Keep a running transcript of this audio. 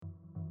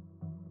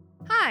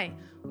Hi,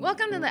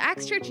 welcome to the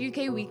Acts Church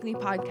UK Weekly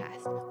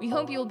Podcast. We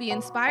hope you'll be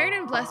inspired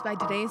and blessed by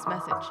today's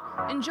message.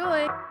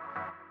 Enjoy.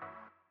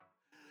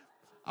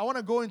 I want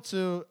to go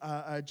into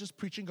just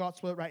preaching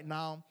God's word right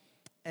now.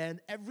 And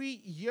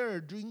every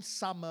year during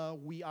summer,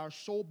 we are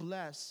so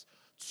blessed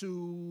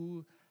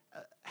to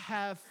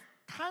have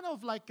kind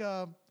of like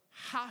a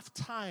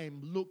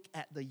halftime look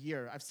at the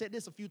year. I've said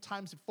this a few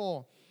times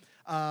before,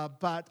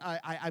 but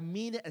I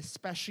mean it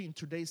especially in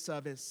today's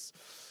service.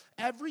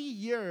 Every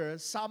year,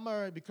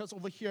 summer, because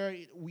over here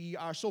we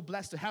are so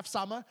blessed to have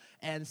summer,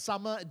 and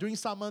during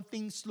summer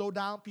things slow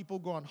down, people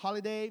go on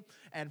holiday,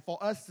 and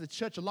for us, the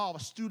church, a lot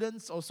of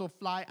students also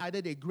fly,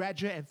 either they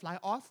graduate and fly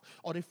off,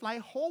 or they fly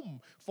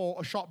home for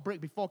a short break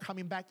before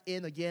coming back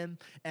in again.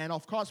 And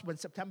of course, when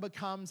September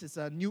comes, it's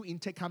a new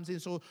intake comes in,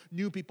 so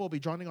new people will be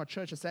joining our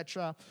church,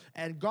 etc.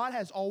 And God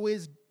has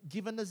always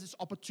given us this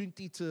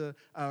opportunity to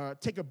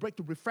take a break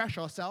to refresh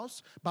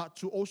ourselves, but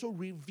to also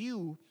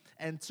review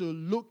and to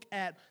look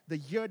at the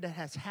year that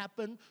has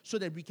happened so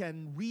that we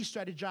can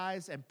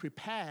re-strategize and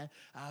prepare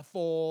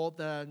for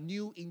the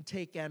new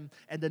intake and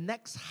the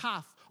next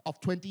half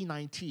of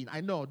 2019. I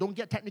know, don't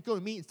get technical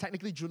with me. It's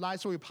technically July,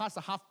 so we passed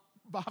the half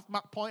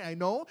mark point, I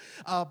know,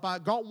 but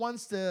God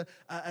wants to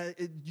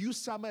use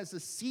summer as a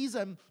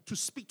season to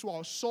speak to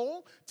our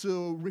soul,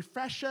 to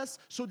refresh us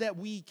so that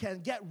we can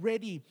get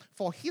ready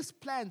for His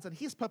plans and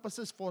His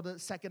purposes for the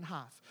second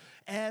half.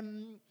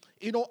 And,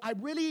 you know, I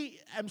really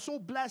am so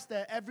blessed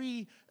that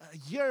every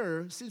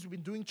year since we've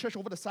been doing church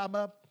over the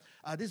summer,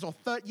 this is our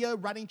third year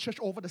running church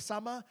over the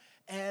summer,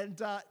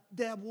 and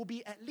there will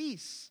be at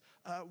least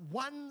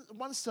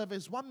one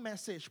service, one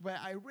message where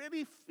I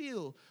really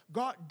feel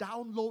God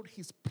download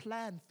His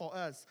plan for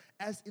us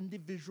as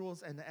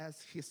individuals and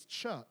as His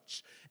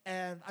church.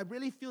 And I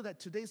really feel that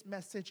today's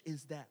message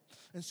is that.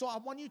 And so I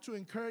want you to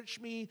encourage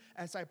me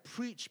as I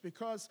preach,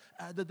 because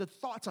the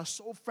thoughts are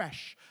so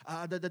fresh.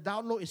 The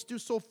download is still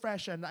so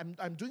fresh, and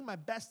I'm doing my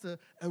best to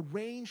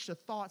arrange the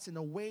thoughts in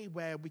a way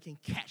where we can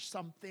catch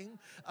something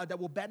that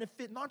will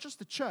benefit not just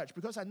the church,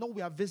 because I know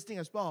we are visiting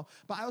as well,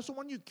 but I also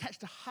want you to catch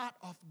the heart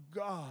of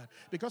God.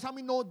 Because how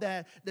many know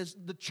that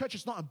the church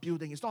is not a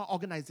building, it's not an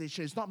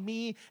organization, it's not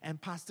me and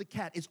Pastor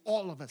Kat, it's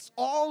all of us.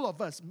 All of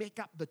us make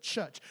up the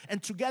church.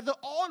 And together,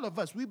 all of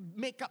us, we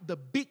make up the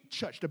big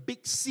church, the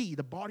big C,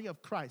 the body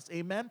of Christ.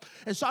 Amen?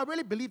 And so I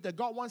really believe that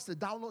God wants to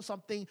download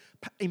something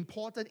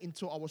important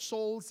into our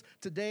souls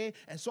today.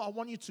 And so I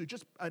want you to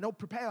just,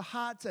 prepare your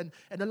hearts and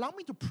allow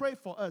me to pray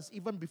for us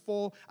even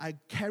before I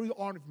carry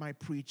on with my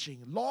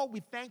preaching. Lord,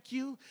 we thank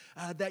you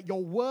that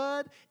your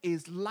word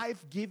is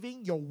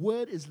life-giving, your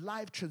word is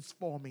life-transforming.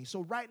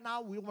 So right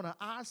now, we want to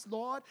ask,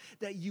 Lord,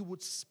 that you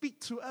would speak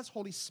to us,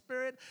 Holy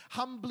Spirit.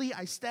 Humbly,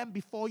 I stand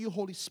before you,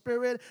 Holy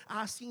Spirit,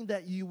 asking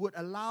that you would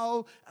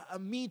allow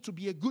me to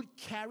be a good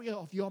carrier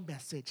of your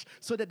message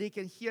so that they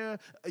can hear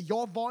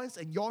your voice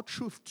and your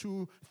truth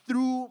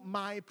through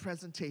my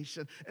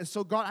presentation. And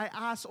so, God, I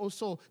ask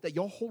also that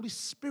your Holy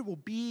Spirit will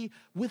be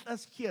with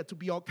us here to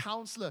be our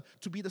counselor,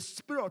 to be the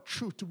Spirit of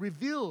truth, to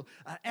reveal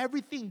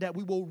everything that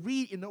we will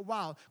read in a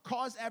while.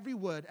 Cause every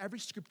word, every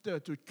scripture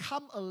to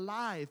come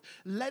alive.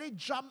 Let it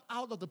jump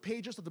out of the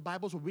pages of the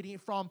Bibles we're reading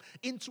it from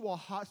into our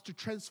hearts to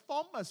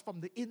transform us from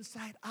the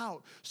inside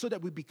out so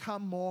that we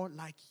become more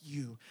like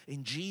you.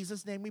 In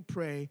Jesus' name we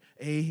pray.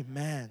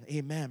 Amen.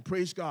 Amen.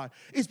 Praise God.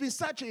 It's been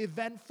such an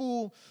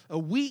eventful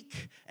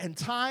week and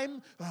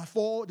time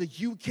for the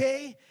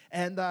UK.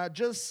 And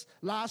just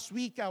last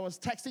week, I was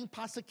texting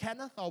Pastor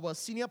Kenneth, our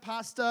senior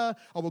pastor,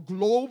 our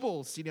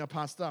global senior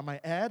pastor, I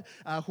might add,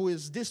 who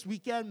is this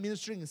weekend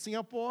ministering in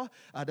Singapore.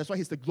 That's why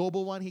he's the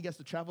global one. He gets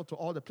to travel to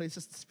all the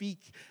places to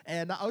speak.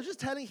 And I was just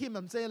telling him,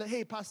 I'm saying, like,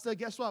 hey, Pastor,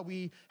 guess what?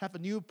 We have a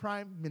new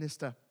prime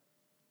minister.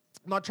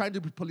 I'm not trying to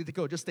be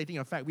political, just stating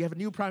a fact. We have a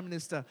new prime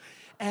minister.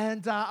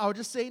 And I was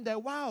just saying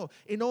that, wow,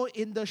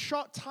 in the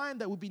short time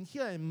that we've been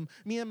here, and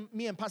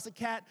me and Pastor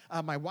Kat,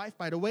 my wife,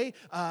 by the way,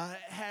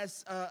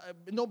 has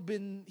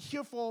been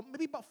here for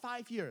maybe about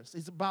 5 years.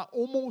 It's about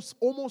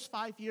almost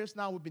 5 years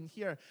now we've been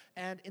here.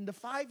 And in the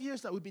 5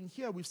 years that we've been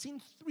here, we've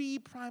seen 3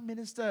 prime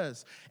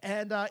ministers.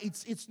 And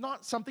it's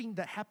not something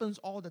that happens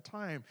all the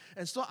time.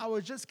 And so I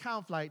was just kind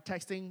of like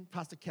texting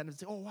Pastor Kenneth,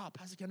 saying, oh, wow,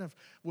 Pastor Kenneth,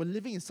 we're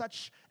living in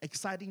such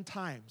exciting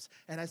times.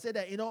 And I said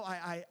that,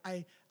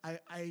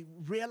 I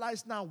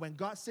realize now when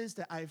God says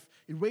that I've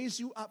raised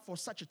you up for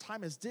such a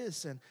time as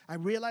this, and I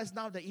realize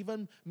now that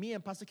even me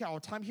and Pastor Kat, our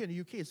time here in the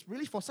UK is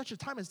really for such a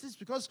time as this,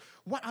 because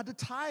what other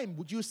time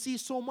would you see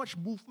so much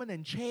movement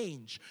and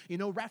change?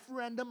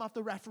 Referendum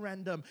after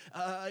referendum,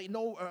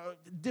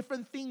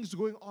 different things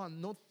going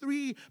on.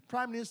 3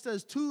 prime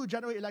ministers, 2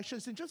 general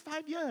elections in just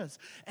 5 years.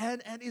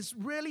 And it's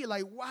really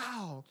like,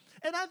 wow.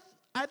 And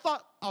I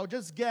thought I'll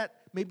just get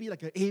maybe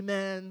like an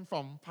amen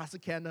from Pastor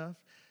Kenneth,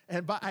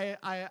 but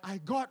I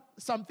got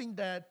something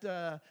that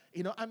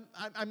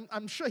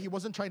I'm sure he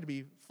wasn't trying to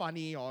be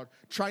funny or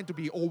trying to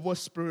be over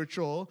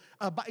spiritual,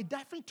 but it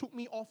definitely took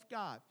me off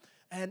guard.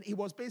 And it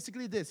was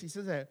basically this. He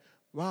says that,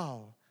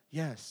 wow,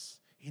 yes,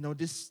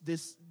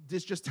 this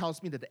just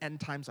tells me that the end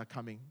times are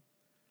coming.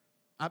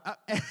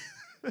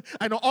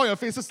 I know all your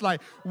faces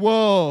like,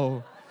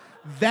 whoa.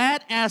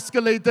 That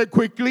escalated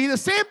quickly. The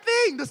same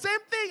thing.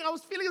 I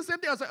was feeling the same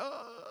thing. I was like,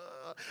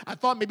 I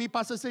thought maybe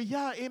pastor say,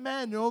 yeah,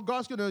 amen.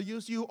 God's going to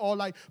use you, or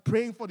like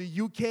praying for the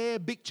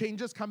UK, big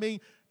changes coming.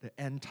 The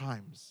end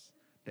times.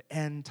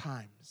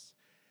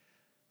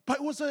 But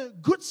it was a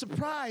good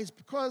surprise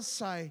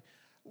because I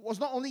was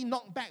not only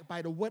knocked back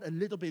by the word a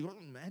little bit.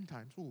 End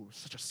times. Ooh,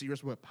 such a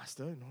serious word,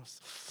 pastor.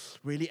 It's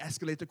really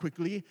escalated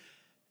quickly.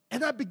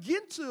 And I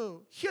begin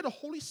to hear the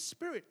Holy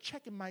Spirit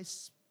check in my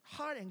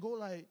heart and go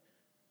like,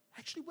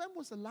 actually, when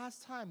was the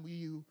last time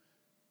you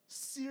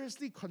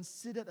seriously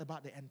considered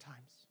about the end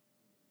times?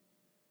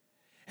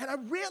 And I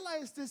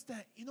realized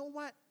that, you know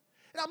what?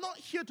 And I'm not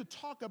here to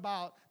talk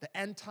about the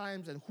end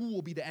times and who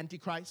will be the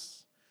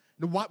Antichrist,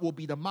 and what will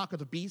be the mark of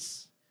the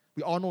beast.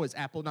 We all know it's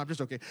Apple. No, I'm just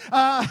joking.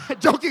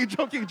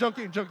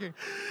 Joking.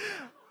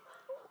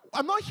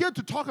 I'm not here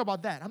to talk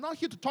about that. I'm not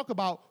here to talk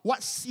about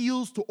what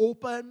seals to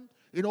open,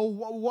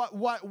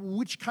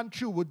 which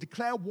country will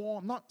declare war.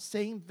 I'm not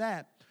saying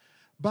that.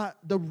 But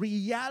the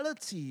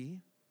reality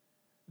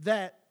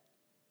that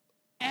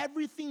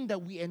everything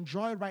that we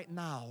enjoy right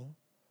now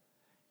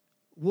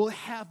will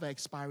have an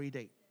expiry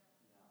date.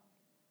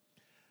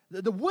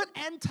 The word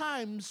end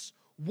times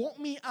woke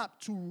me up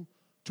to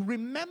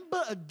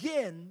remember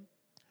again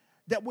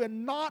that we're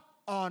not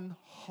on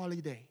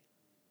holiday.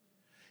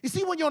 You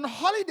see, when you're on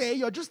holiday,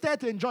 you're just there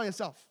to enjoy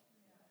yourself.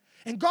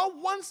 And God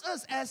wants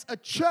us as a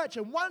church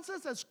and wants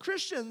us as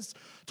Christians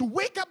to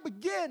wake up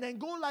again and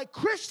go like,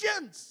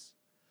 Christians,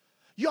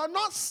 you're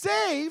not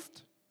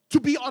saved to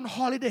be on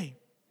holiday.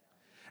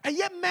 And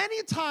yet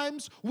many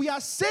times we are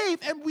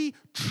saved and we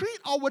treat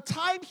our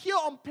time here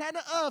on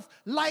planet Earth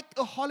like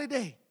a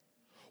holiday.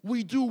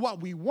 We do what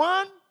we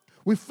want.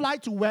 We fly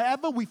to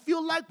wherever we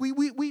feel like.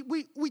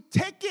 We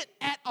take it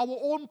at our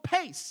own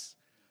pace,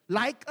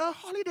 like a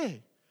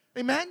holiday.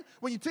 Amen?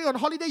 When you take on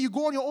holiday, you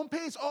go on your own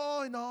pace.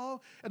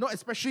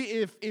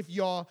 Especially if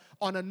you're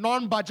on a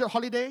non-budget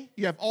holiday,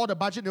 you have all the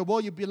budget in the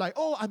world, you'll be like,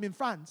 I'm in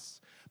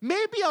France.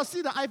 Maybe I'll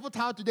see the Eiffel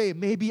Tower today.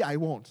 Maybe I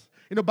won't.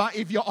 But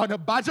if you're on a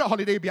budget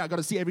holiday, I got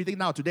to see everything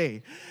now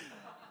today.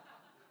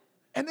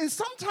 And then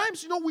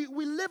sometimes,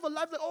 we live a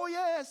life like,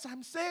 yes,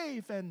 I'm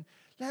safe, and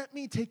let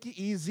me take it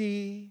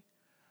easy.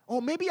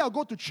 Or maybe I'll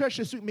go to church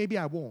this week, maybe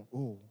I won't.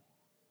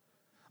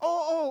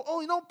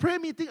 Prayer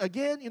meeting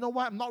again. You know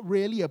what? I'm not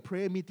really a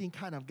prayer meeting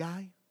kind of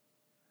guy.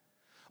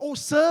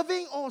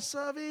 Serving.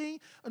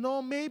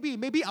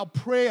 Maybe I'll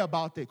pray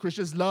about it.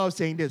 Christians love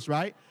saying this,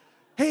 right?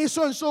 Hey,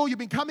 so-and-so, you've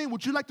been coming.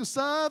 Would you like to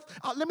serve?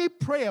 Let me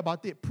pray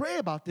about it. Pray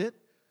about it.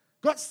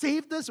 God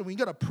saved us, and we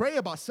got to pray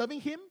about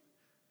serving Him.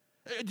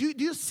 Do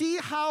you see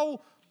how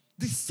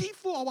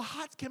deceitful our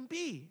hearts can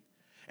be?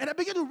 And I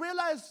begin to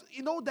realize,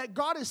 that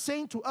God is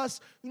saying to us,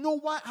 you know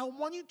what? I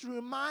want you to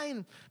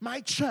remind my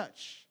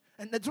church.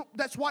 And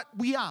that's what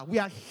we are. We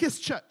are His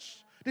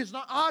church. This is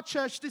not our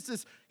church. This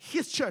is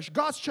His church,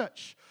 God's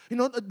church.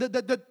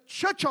 The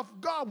church of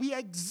God, we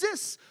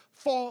exist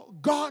for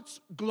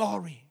God's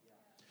glory.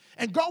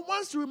 And God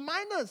wants to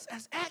remind us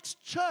as Acts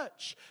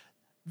Church,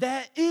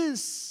 there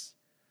is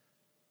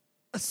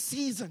a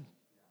season.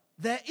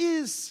 There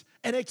is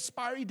an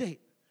expiry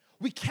date.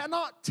 We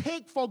cannot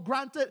take for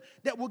granted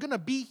that we're going to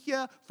be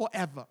here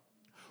forever.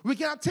 We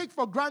cannot take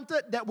for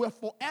granted that we're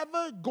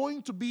forever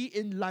going to be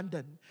in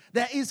London.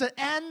 There is an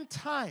end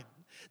time.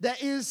 There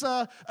is,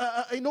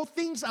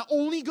 things are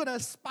only going to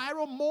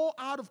spiral more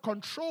out of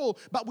control,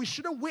 but we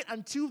shouldn't wait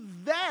until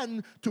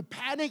then to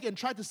panic and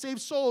try to save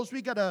souls.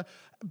 We got to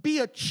be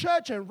a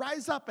church and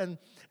rise up and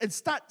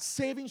start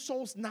saving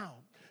souls now.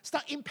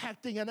 Start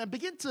impacting. And I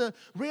begin to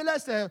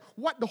realize that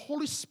what the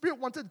Holy Spirit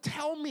wanted to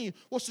tell me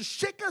was to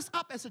shake us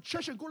up as a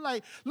church and go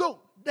like,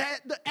 look,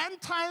 the end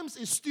times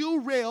is still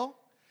real.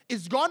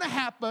 It's going to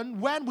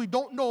happen when we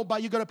don't know,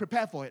 but you got to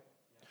prepare for it.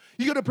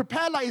 You got to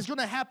prepare like it's going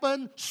to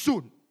happen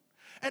soon.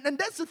 And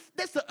that's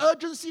the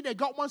urgency that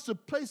God wants to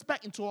place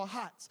back into our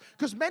hearts.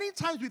 Because many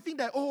times we think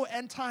that,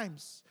 end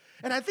times.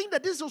 And I think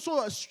that this is also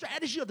a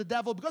strategy of the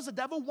devil, because the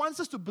devil wants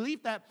us to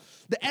believe that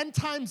the end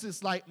times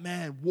is like,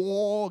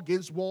 war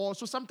against war.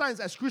 So sometimes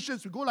as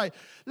Christians, we go like,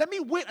 let me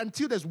wait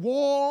until there's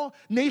war,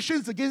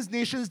 nations against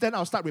nations, then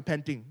I'll start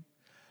repenting.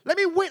 Let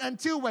me wait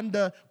until when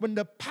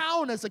the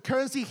pound as a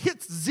currency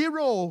hits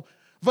 0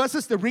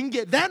 versus the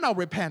ringgit, then I'll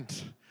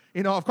repent.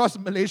 Of course,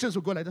 Malaysians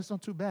will go like, that's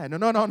not too bad.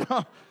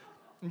 No.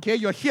 Okay,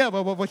 you're here,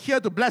 but we're here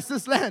to bless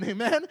this land,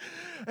 amen?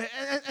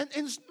 And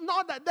it's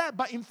not like that,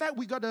 but in fact,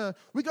 we gotta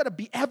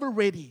be ever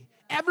ready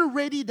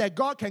that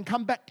God can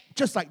come back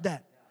just like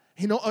that.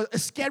 A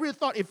scary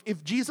thought,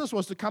 if Jesus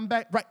was to come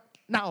back right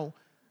now,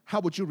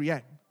 how would you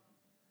react?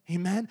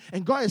 Amen?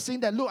 And God is saying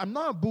that, look, I'm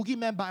not a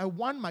boogeyman, but I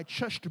want my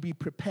church to be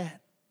prepared.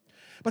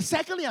 But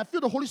secondly, I feel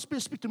the Holy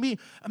Spirit speak to me.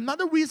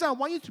 Another reason I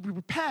want you to be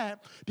prepared,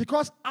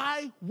 because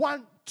I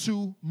want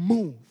to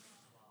move.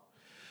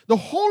 The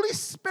Holy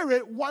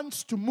Spirit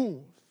wants to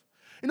move.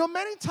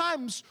 Many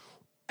times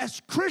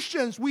as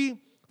Christians, we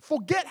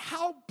forget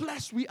how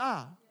blessed we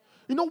are.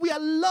 We are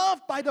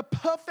loved by the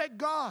perfect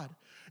God.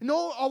 You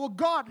know, our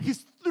God,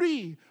 He's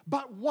three,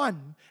 but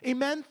one.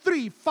 Amen?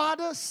 Three.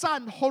 Father,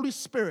 Son, Holy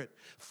Spirit.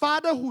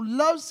 Father who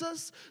loves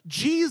us,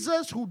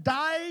 Jesus who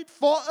died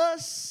for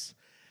us,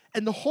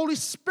 and the Holy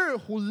Spirit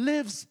who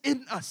lives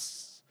in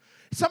us.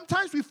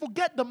 Sometimes we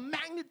forget the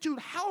magnitude,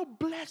 how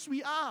blessed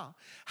we are,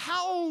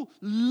 how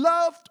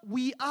loved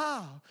we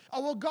are.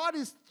 Our God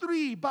is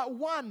three, but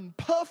one.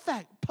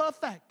 Perfect,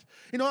 perfect.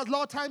 You know, a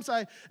lot of times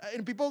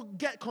people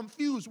get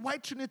confused. Why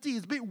Trinity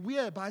is a bit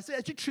weird, but I say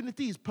actually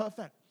Trinity is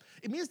perfect.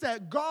 It means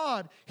that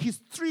God,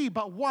 He's three,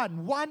 but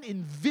one. One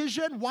in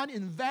vision, one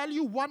in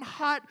value, one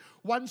heart,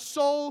 one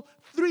soul,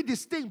 three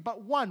distinct,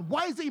 but one.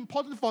 Why is it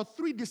important for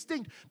three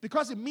distinct?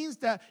 Because it means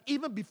that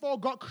even before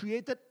God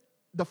created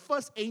the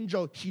first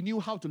angel, He knew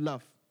how to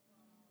love.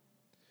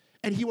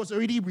 And He was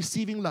already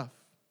receiving love.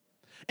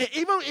 And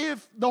even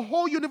if the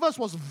whole universe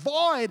was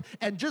void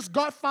and just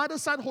God, Father,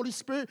 Son, Holy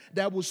Spirit,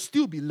 there will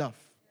still be love.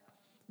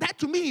 That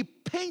to me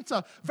paints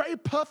a very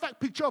perfect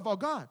picture of our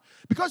God.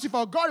 Because if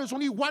our God is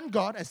only one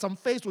God, as some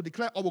faiths will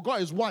declare, our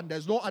God is one,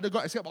 there's no other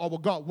God except our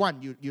God,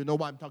 one. You know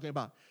what I'm talking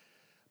about.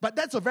 But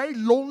that's a very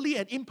lonely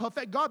and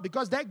imperfect God,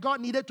 because that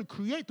God needed to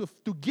create,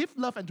 to give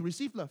love and to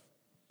receive love.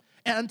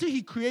 And until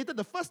He created,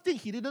 the first thing,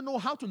 He didn't know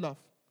how to love.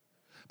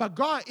 But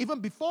God, even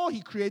before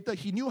He created,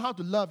 He knew how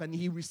to love, and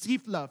He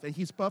received love, and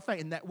He's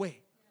perfect in that way.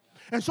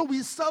 And so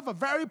we serve a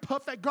very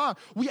perfect God.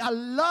 We are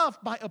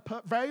loved by a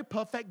very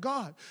perfect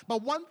God.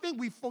 But one thing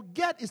we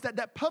forget is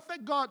that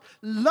perfect God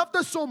loved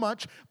us so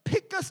much,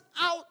 picked us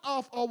out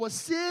of our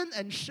sin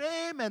and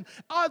shame and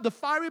out of the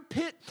fiery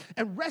pit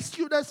and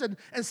rescued us and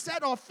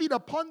set our feet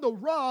upon the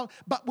rock.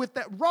 But with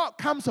that rock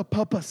comes a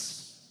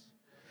purpose.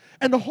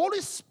 And the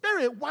Holy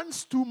Spirit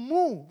wants to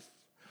move.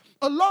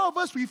 A lot of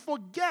us, we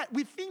forget.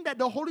 We think that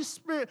the Holy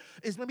Spirit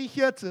is maybe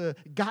here to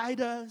guide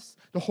us.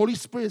 The Holy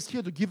Spirit is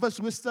here to give us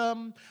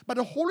wisdom. But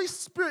the Holy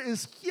Spirit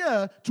is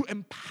here to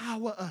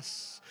empower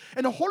us.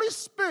 And the Holy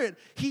Spirit,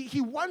 He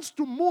wants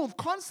to move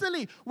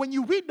constantly. When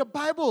you read the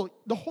Bible,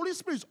 the Holy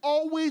Spirit is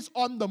always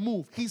on the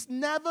move. He's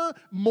never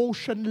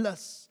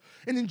motionless.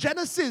 And in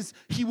Genesis,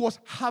 He was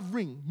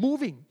hovering,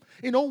 moving.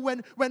 You know,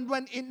 when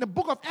in the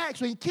book of Acts,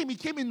 when He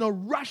came in a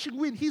rushing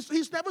wind.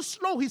 He's never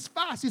slow, He's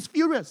fast, He's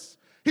furious.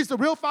 He's the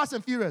real fast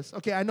and furious.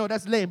 Okay, I know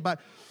that's lame,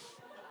 but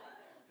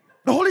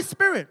the Holy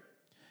Spirit.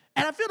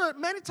 And I feel that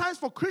many times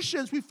for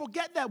Christians, we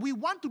forget that we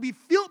want to be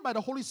filled by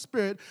the Holy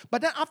Spirit,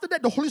 but then after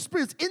that, the Holy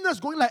Spirit is in us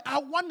going like, I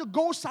want to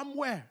go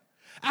somewhere.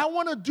 I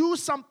want to do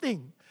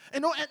something. You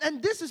know,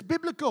 and this is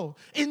biblical.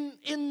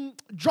 In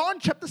John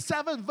chapter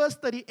 7, verse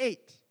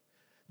 38,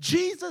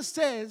 Jesus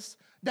says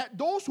that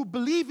those who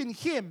believe in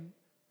Him,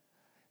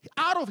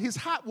 out of His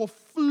heart will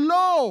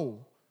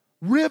flow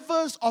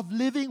rivers of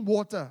living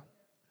water.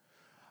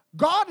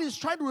 God is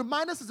trying to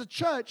remind us as a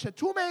church that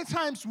too many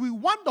times we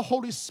want the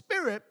Holy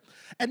Spirit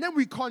and then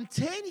we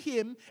contain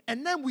Him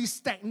and then we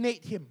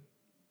stagnate Him.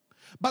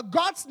 But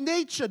God's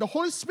nature, the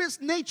Holy Spirit's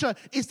nature,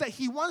 is that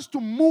He wants to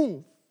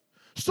move.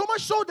 So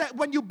much so that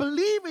when you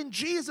believe in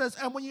Jesus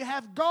and when you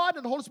have God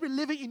and the Holy Spirit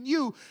living in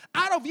you,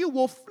 out of you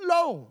will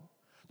flow.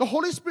 The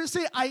Holy Spirit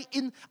says, I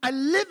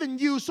live in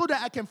you so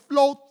that I can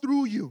flow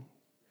through you.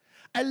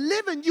 I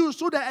live in you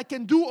so that I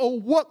can do a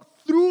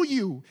work through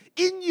you,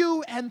 in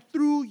you and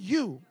through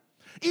you.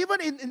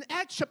 Even in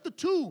Acts chapter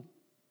 1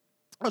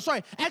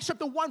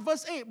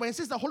 verse 8, when it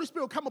says the Holy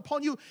Spirit will come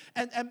upon you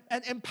and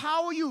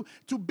empower you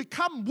to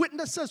become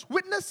witnesses.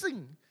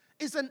 Witnessing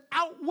is an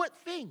outward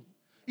thing.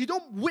 You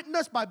don't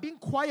witness by being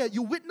quiet.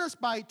 You witness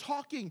by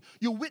talking.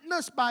 You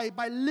witness by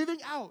living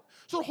out.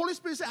 So the Holy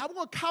Spirit said, I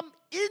want to come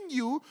in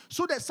you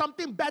so that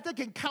something better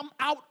can come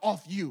out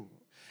of you.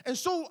 And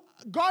so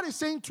God is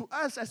saying to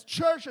us as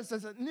churches,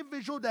 as an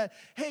individual, that,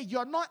 hey,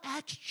 you're not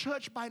Acts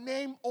Church by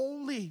name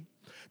only.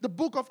 The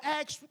book of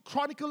Acts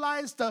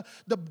chronicles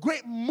the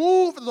great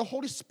move of the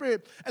Holy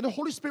Spirit, and the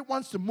Holy Spirit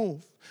wants to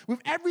move. With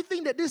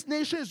everything that this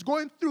nation is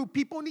going through,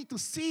 people need to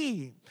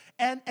see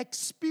and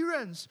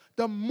experience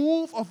the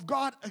move of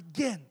God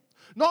again.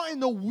 Not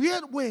in a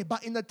weird way,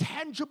 but in a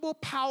tangible,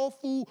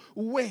 powerful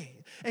way.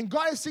 And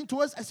God is saying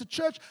to us as a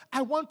church,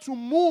 I want to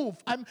move.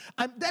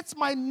 That's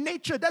my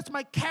nature. That's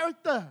my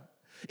character.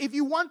 If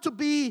you want to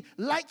be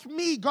like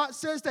me, God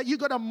says that you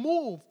got to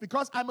move,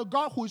 because I'm a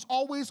God who is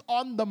always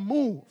on the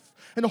move.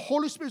 And the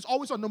Holy Spirit is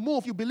always on the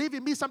move. You believe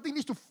in me, something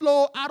needs to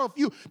flow out of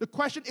you. The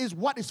question is,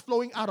 what is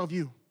flowing out of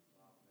you?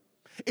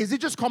 Is it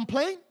just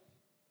complaint?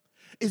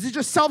 Is it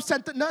just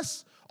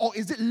self-centeredness? Or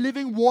is it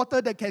living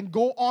water that can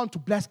go on to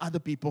bless other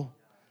people?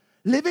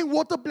 Living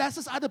water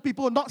blesses other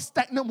people, not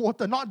stagnant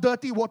water, not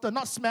dirty water,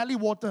 not smelly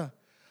water.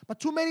 But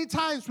too many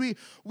times we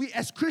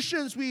as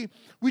Christians, we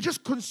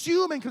just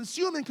consume and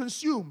consume and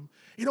consume.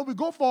 You know, we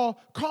go for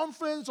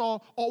conference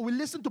or we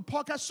listen to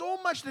podcasts so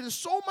much, there's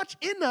so much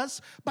in us,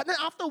 but then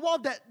after a while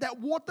that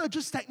water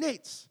just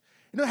stagnates.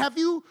 You know, have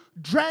you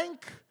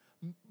drank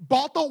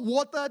bottled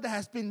water that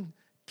has been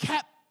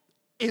kept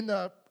in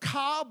a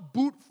car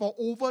boot for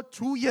over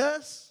 2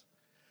 years?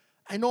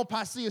 I know,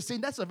 Pastor, you're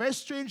saying that's a very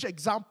strange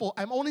example.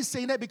 I'm only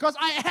saying that because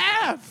I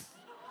have.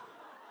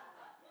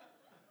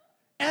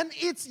 And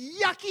it's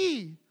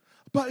yucky.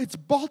 but it's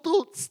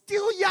bottled,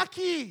 still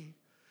yucky.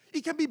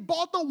 It can be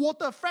bottled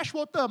water, fresh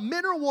water,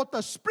 mineral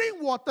water, spring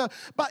water,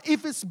 but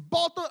if it's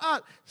bottled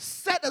up,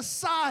 set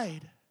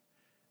aside,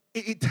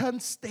 it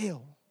turns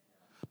stale.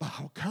 But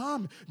how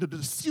come?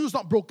 The seal's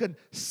not broken,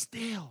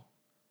 stale.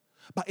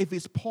 But if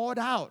it's poured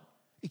out,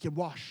 it can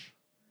wash.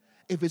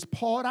 If it's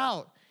poured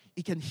out,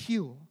 it can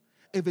heal.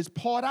 If it's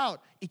poured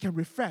out, it can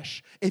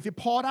refresh. If it's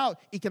poured out,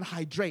 it can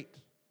hydrate.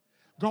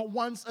 God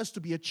wants us to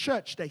be a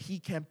church that He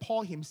can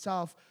pour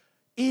Himself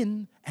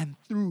in and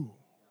through.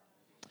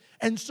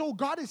 And so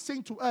God is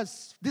saying to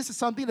us, this is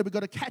something that we're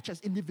going to catch as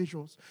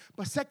individuals.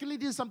 But secondly,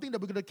 this is something that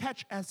we're going to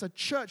catch as a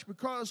church,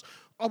 because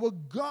our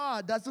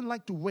God doesn't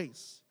like to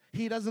waste.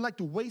 He doesn't like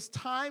to waste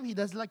time. He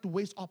doesn't like to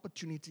waste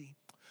opportunity.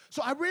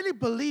 So I really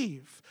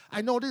believe,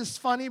 I know this is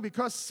funny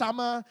because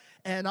summer,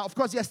 and of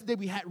course yesterday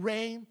we had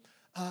rain,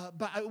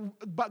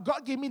 but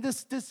God gave me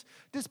this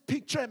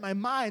picture in my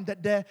mind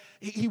that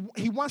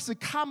He wants to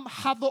come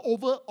hover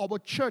over our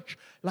church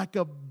like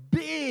a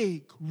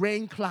big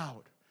rain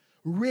cloud,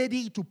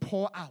 ready to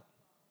pour out.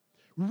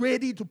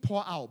 Ready to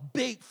pour out.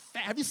 Big,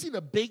 fat. Have you seen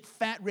a big,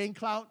 fat rain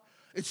cloud?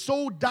 It's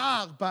so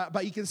dark,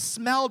 but you can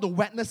smell the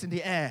wetness in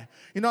the air.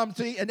 You know what I'm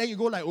saying? And then you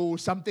go like, oh,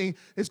 something,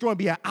 it's going to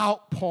be an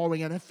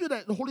outpouring. And I feel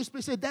that the Holy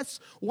Spirit said, that's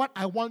what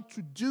I want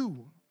to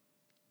do.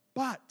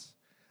 But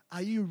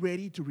are you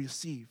ready to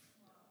receive?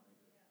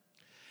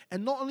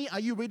 And not only are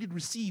you ready to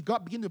receive,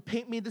 God began to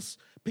paint me this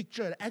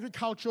picture, an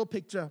agricultural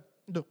picture.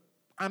 Look,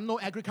 I'm no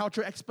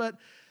agriculture expert,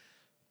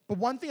 but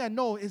one thing I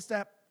know is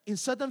that in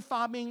certain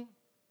farming,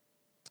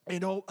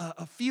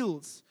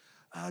 fields,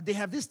 they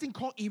have this thing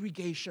called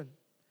irrigation.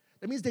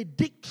 That means they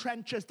dig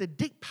trenches, they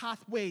dig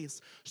pathways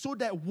so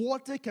that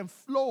water can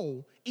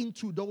flow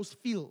into those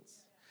fields.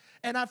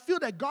 And I feel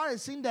that God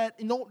is saying that,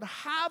 the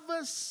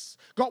harvest,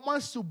 God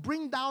wants to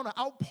bring down an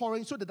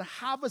outpouring so that the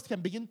harvest can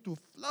begin to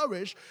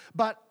flourish,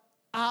 but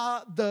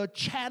are the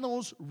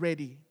channels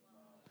ready?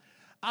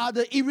 Are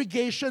the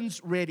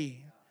irrigations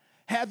ready?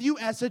 Have you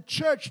as a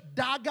church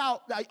dug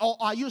out, or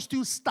are you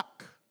still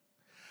stuck?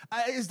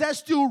 Is there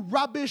still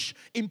rubbish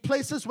in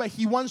places where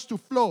He wants to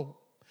flow?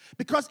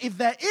 Because if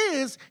there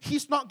is,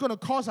 He's not going to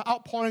cause an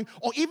outpouring,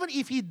 or even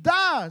if He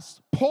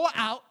does pour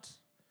out,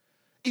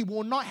 it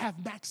will not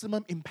have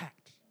maximum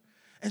impact.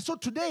 And so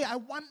today, I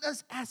want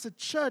us as a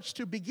church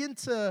to begin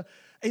to,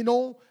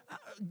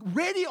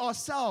 ready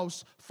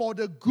ourselves for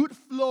the good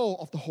flow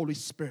of the Holy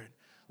Spirit,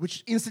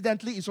 which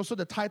incidentally is also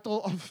the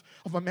title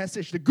of a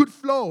message, the good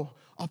flow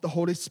of the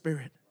Holy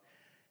Spirit.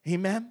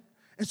 Amen?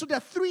 And so there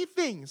are three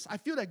things I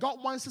feel that God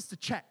wants us to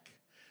check.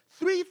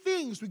 Three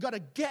things we got to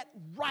get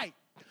right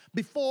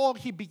before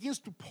He begins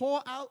to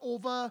pour out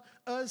over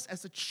us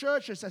as a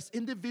church, as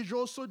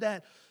individuals, so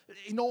that,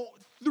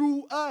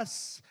 through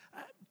us,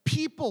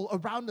 people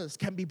around us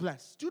can be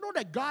blessed. Do you know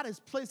that God has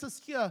placed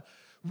us here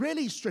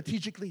really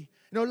strategically?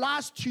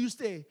 Last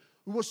Tuesday,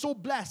 we were so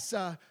blessed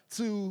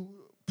to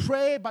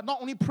pray, but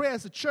not only pray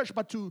as a church,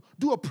 but to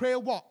do a prayer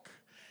walk.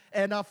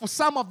 And for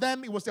some of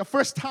them, it was their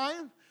first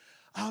time,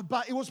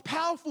 but it was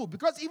powerful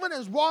because even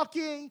as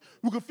walking,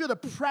 we could feel the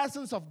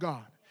presence of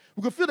God.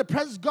 We could feel the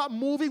presence of God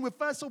moving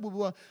with us, so we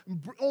were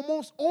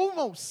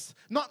almost,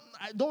 not,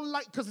 I don't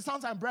like, because it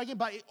sounds like I'm bragging,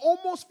 but it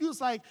almost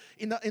feels like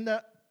in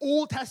the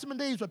Old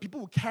Testament days where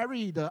people would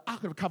carry the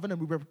Ark of the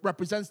Covenant, which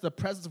represents the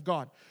presence of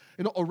God,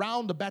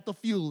 around the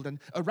battlefield and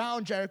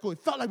around Jericho. It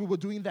felt like we were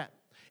doing that.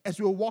 As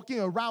we were walking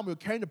around, we were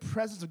carrying the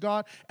presence of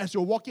God. As we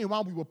were walking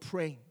around, we were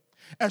praying.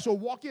 As we were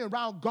walking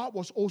around, God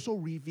was also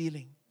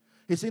revealing.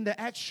 He's in the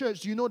Acts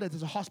church. Do you know that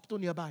there's a hospital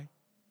nearby?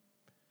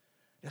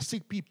 There are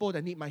sick people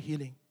that need my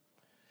healing.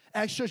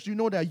 Acts church, do you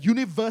know there are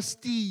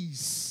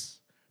universities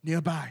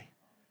nearby?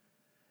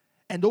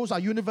 And those are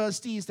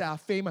universities that are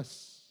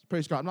famous.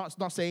 Praise God. I'm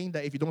not saying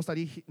that if you don't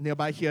study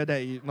nearby here,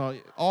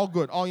 that all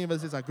good. All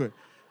universities are good.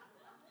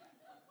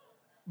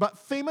 But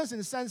famous in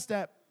the sense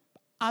that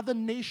other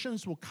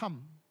nations will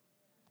come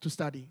to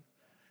study.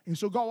 And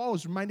so God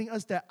was reminding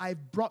us that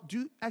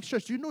Acts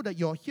church, do you know that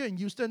you're here in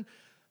Houston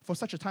for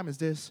such a time as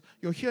this?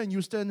 You're here in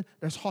Houston,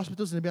 there's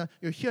hospitals in the area.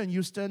 You're here in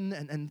Houston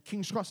and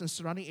King's Cross and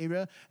surrounding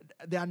area.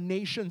 There are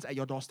nations at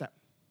your doorstep.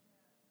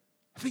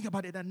 Think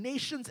about it, there are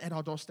nations at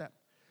our doorstep.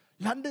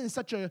 London is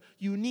such a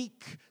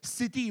unique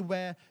city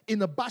where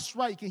in a bus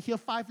ride you can hear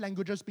 5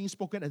 languages being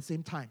spoken at the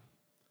same time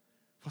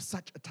for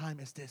such a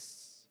time as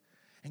this.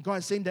 And God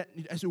is saying that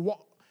as we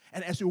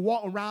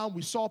walk around,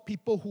 we saw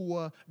people who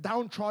were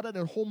downtrodden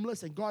and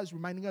homeless, and God is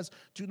reminding us,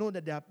 do you know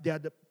that they are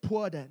the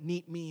poor that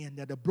need me, and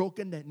they're the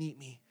broken that need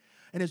me.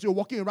 And as we're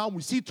walking around,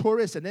 we see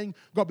tourists, and then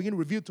God began to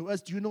reveal to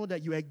us, do you know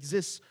that you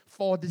exist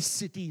for this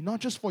city, not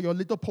just for your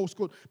little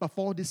postcode, but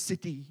for this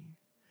city.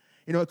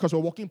 Because we're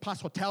walking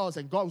past hotels,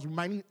 and God was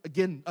reminding,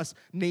 again, us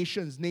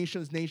nations.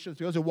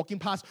 Because we're walking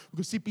past, we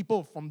could see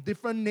people from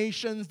different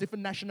nations,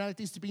 different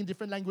nationalities, speaking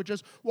different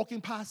languages,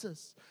 walking past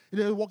us.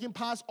 Walking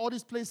past all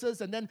these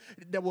places, and then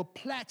there were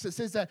plaques that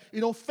says that,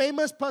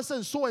 famous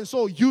person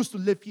so-and-so used to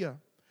live here.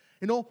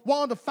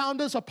 One of the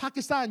founders of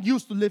Pakistan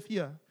used to live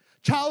here.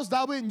 Charles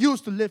Darwin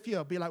used to live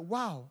here. Be like,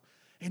 wow.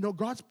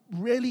 God's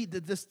really,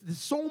 there's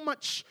so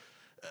much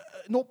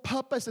no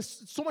purpose.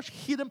 There's so much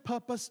hidden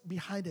purpose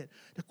behind it.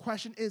 The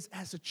question is,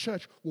 as a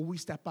church, will we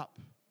step up?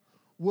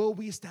 Will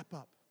we step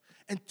up?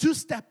 And to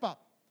step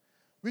up,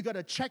 we got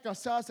to check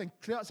ourselves and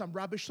clear out some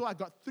rubbish. So I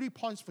got 3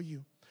 points for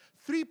you.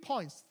 3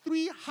 points,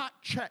 3 hard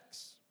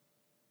checks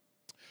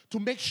to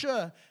make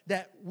sure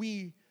that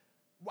we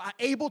are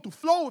able to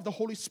flow with the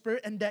Holy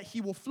Spirit and that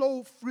He will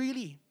flow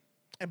freely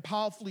and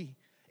powerfully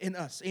in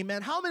us.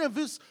 Amen. How many of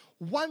us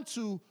want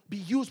to be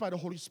used by the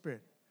Holy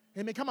Spirit?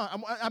 Amen. Come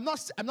on. I'm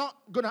not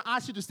going to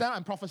ask you to stand up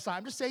and prophesy.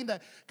 I'm just saying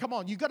that, come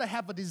on, you got to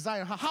have a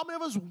desire. How many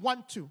of us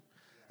want to?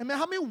 Amen.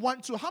 How many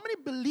want to? How many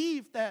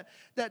believe that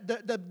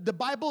the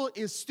Bible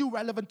is still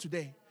relevant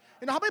today?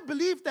 And how many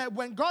believe that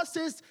when God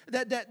says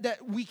that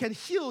we can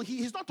heal,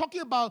 He's not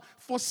talking about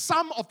for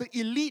some of the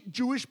elite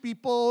Jewish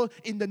people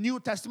in the New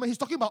Testament. He's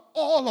talking about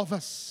all of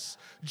us,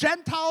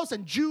 Gentiles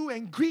and Jew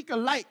and Greek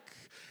alike.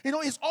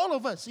 It's all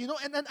of us, and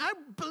I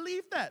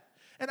believe that.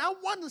 And I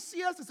want to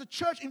see us as a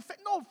church. In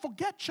fact, no,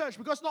 forget church,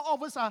 because not all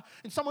of us are,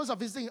 and some of us are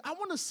visiting. I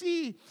want to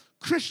see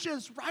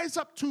Christians rise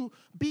up to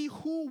be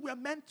who we're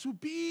meant to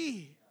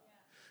be.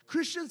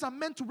 Christians are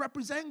meant to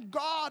represent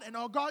God, and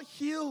our God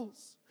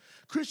heals.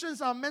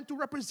 Christians are meant to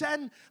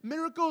represent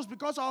miracles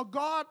because our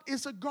God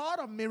is a God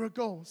of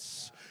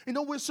miracles.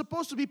 We're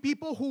supposed to be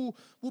people who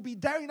will be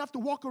daring enough to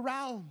walk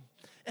around.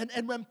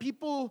 And when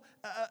people,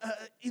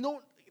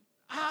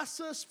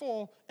 ask us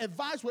for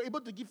advice, we're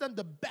able to give them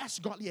the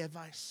best godly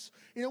advice.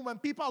 When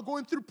people are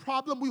going through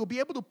problems, we will be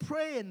able to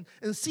pray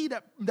and see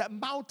that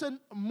mountain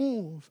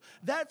move.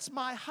 That's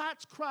my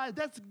heart's cry.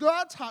 That's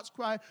God's heart's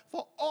cry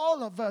for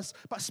all of us.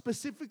 But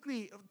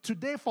specifically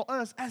today for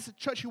us as a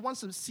church, He wants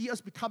to see us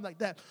become like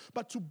that.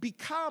 But to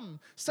become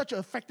such an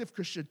effective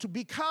Christian, to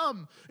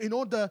become,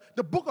 the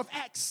book of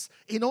Acts,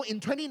 in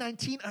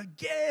 2019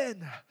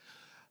 again,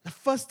 the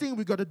first thing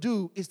we got to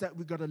do is that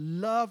we got to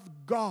love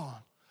God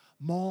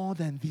more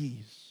than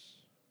these.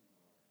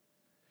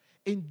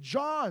 In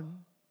John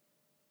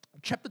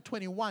chapter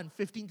 21,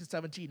 15 to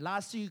 17,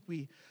 last week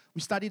we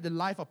studied the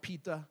life of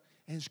Peter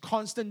and his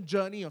constant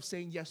journey of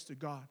saying yes to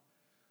God.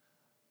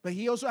 But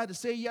he also had to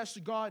say yes to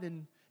God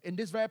in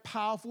this very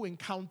powerful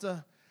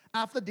encounter.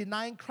 After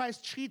denying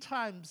Christ 3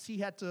 times, he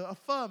had to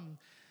affirm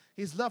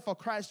his love for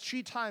Christ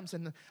 3 times.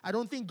 And I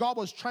don't think God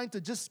was trying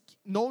to just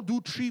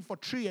do 3 for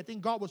 3. I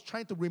think God was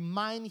trying to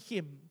remind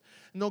him.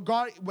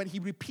 God, when He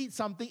repeats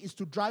something, is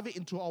to drive it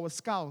into our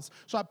skulls.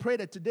 So I pray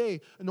that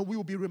today, we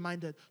will be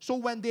reminded. So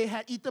when they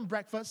had eaten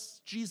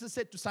breakfast, Jesus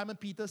said to Simon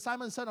Peter,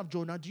 "Simon, son of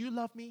Jonah, do you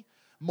love me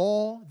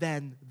more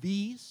than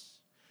these?"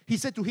 He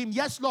said to him,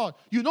 "Yes, Lord,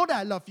 you know that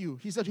I love you."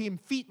 He said to him,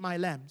 "Feed my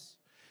lambs."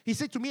 He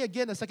said to me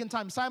again a second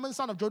time, "Simon,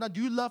 son of Jonah,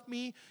 do you love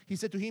me?" He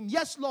said to him,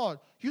 "Yes, Lord,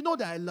 you know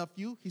that I love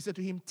you." He said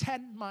to him,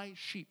 "Tend my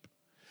sheep."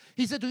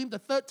 He said to him the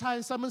 3rd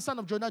time, "Simon, son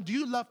of Jonah, do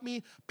you love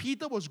me?"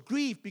 Peter was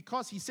grieved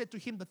because he said to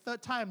him the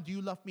 3rd time, "Do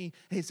you love me?"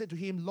 And he said to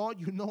him, "Lord,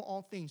 you know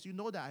all things. You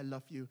know that I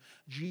love you."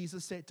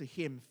 Jesus said to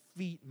him,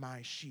 "Feed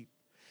my sheep."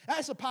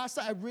 As a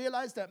pastor, I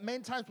realized that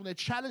many times when I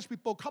challenge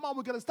people, come on,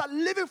 we're going to start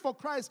living for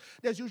Christ,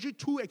 there's usually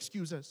 2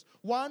 excuses.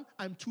 1,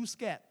 I'm too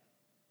scared.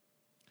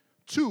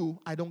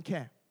 2, I don't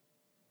care.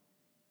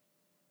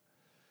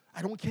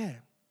 I don't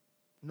care.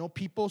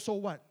 People, so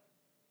what?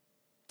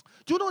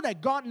 Do you know that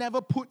God never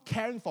put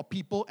caring for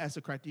people as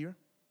a criteria?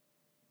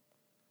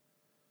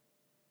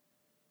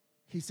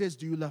 He says,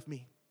 "Do you love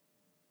me?"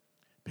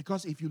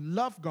 Because if you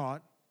love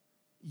God,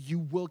 you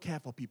will care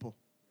for people.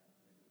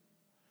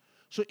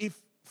 So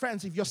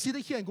friends, if you're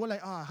sitting here and going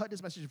like, I heard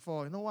this message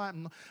before, you know what?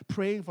 I'm not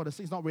praying for the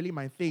thing, it's not really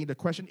my thing. The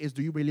question is,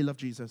 do you really love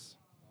Jesus?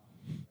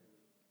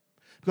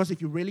 Because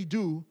if you really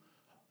do,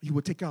 you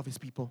will take care of His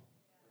people.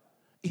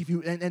 If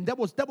you and that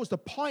was the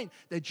point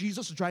that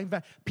Jesus was driving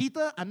back.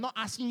 Peter, I'm not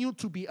asking you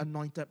to be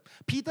anointed.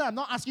 Peter, I'm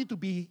not asking you to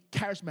be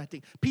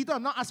charismatic. Peter,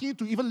 I'm not asking you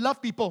to even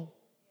love people.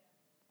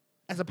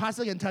 As a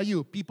pastor, I can tell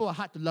you, people are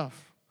hard to love.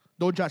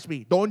 Don't judge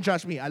me. Don't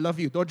judge me. I love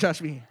you. Don't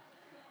judge me.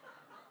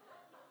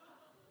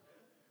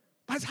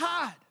 But it's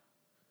hard.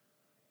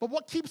 But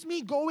what keeps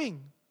me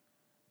going?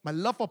 My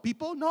love for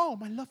people? No,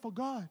 my love for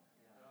God.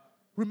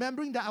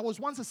 Remembering that I was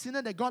once a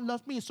sinner, that God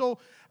loved me. So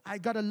I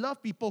got to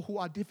love people who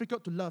are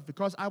difficult to love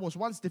because I was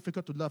once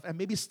difficult to love and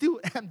maybe still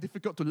am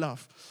difficult to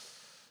love.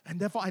 And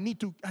therefore,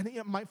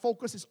 my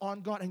focus is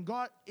on God. And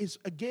God is,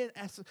 again,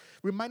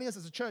 reminding us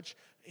as a church,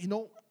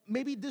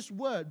 maybe this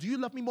word, do you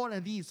love me more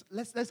than these?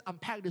 Let's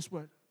unpack this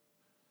word.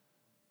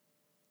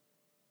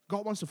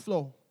 God wants to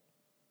flow.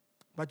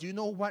 But do you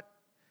know what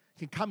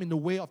can come in the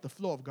way of the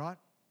flow of God?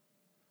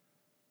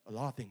 A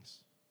lot of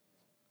things.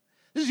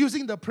 This is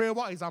using the prayer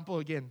walk example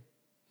again.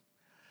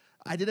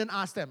 I didn't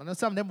ask them. I know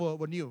some of them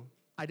were new.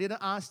 I didn't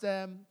ask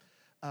them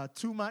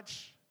too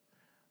much.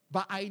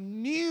 But I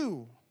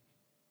knew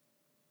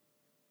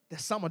that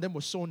some of them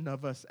were so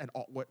nervous and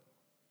awkward.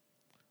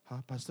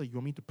 Pastor, you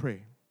want me to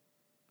pray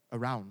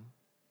around?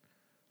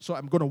 So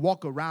I'm going to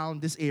walk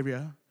around this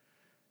area.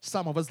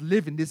 Some of us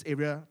live in this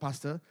area,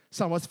 Pastor.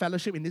 Some of us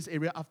fellowship in this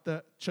area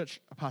after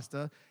church,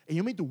 Pastor. And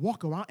you want me to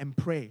walk around and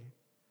pray.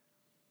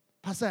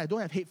 Pastor, I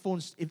don't have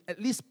headphones.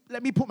 At least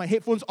let me put my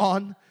headphones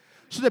on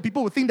so that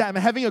people will think that I'm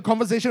having a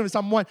conversation with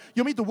someone.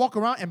 You want me to walk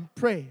around and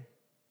pray.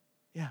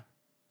 Yeah.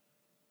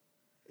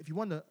 If you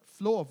want the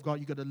flow of God,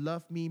 you got to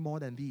love me more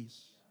than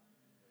these.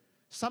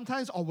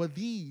 Sometimes our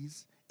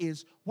these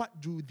is,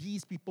 what do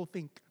these people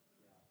think?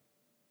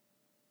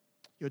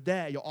 You're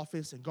there at your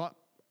office and God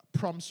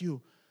prompts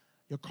you.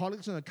 Your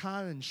colleagues in the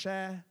car and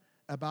share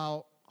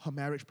about her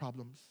marriage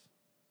problems.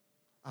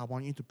 I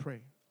want you to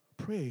pray.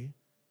 Pray.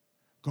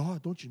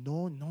 God, don't you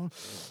know,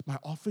 my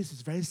office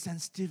is very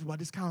sensitive about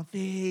this kind of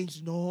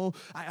things,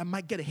 I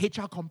might get a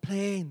HR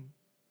complaint.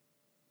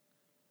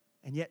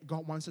 And yet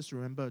God wants us to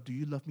remember, do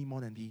you love me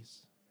more than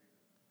these?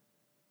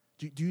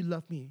 Do you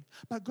love me?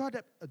 But God,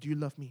 do you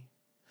love me?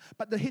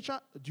 But the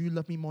HR, do you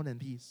love me more than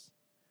these?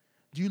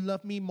 Do you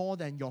love me more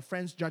than your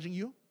friends judging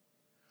you?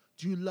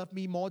 Do you love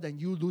me more than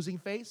you losing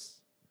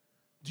face?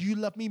 Do you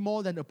love me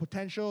more than a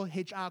potential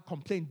HR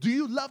complaint? Do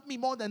you love me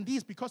more than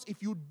these? Because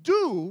if you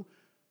do,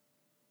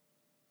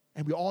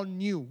 and we all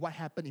knew what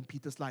happened in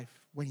Peter's life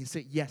when he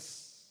said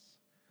yes.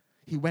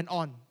 He went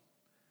on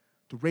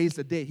to raise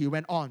the dead. He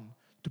went on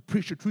to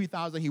preach to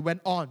 3,000. He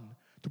went on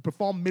to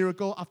perform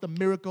miracle after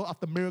miracle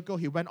after miracle.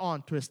 He went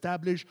on to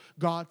establish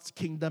God's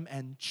kingdom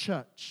and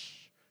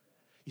church.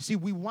 You see,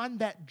 we want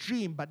that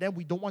dream, but then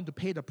we don't want to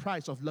pay the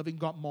price of loving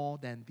God more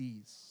than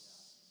these.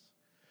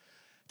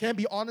 Can I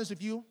be honest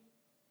with you?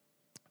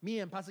 Me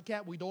and Pastor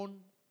Cat, we don't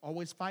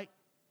always fight.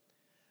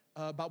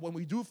 But when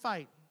we do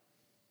fight,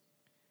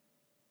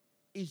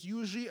 it's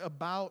usually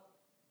about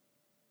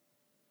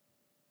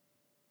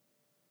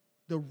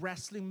the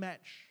wrestling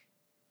match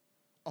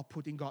of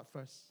putting God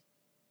first.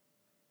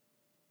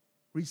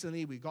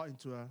 Recently, we got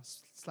into a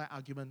slight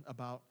argument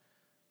about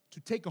to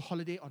take a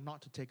holiday or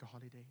not to take a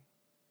holiday.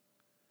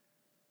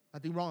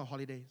 Nothing wrong with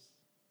holidays.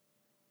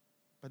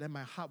 But then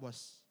my heart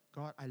was,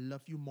 God, I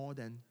love you more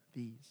than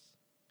these.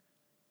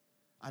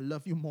 I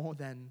love you more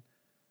than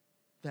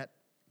that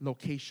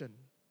location.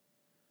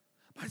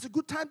 But it's a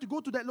good time to go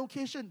to that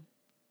location.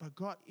 But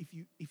God,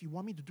 if you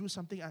want me to do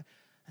something, I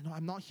know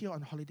I'm not here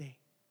on holiday.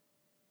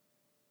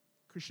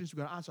 Christians,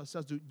 we've got to ask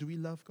ourselves, do we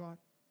love God?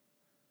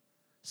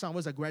 Some of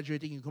us are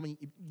graduating.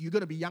 You're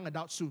going to be young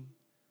adults soon.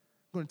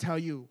 I'm going to tell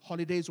you,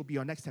 holidays will be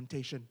your next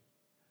temptation.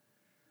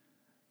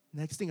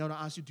 Next thing I want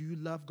to ask you, do you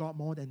love God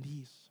more than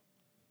these?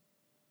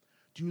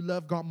 Do you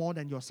love God more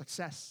than your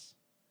success?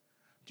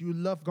 Do you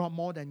love God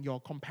more than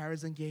your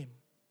comparison game?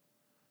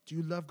 Do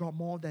you love God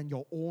more than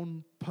your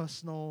own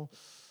personal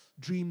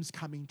dreams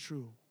coming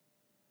true?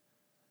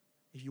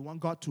 If you want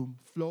God to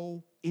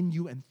flow in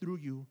you and through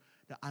you,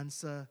 the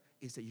answer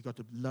is that you got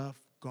to love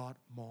God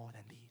more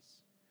than these.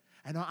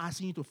 I'm not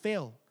asking you to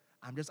fail.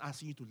 I'm just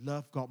asking you to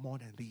love God more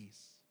than these.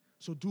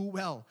 So do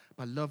well,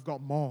 but love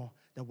God more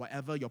than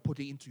whatever you're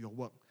putting into your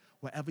work,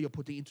 whatever you're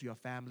putting into your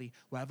family,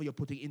 whatever you're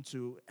putting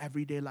into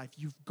everyday life.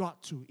 You've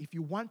got to.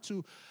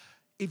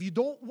 If you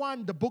don't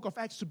want the book of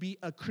Acts to be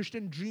a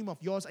Christian dream of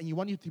yours and you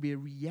want it to be a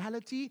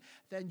reality,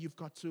 then you've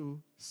got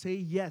to say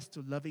yes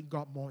to loving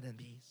God more than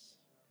these.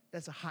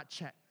 That's a hard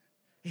check.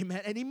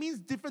 Amen. And it means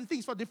different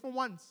things for different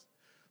ones.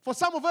 For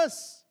some of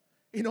us,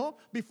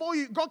 before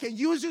God can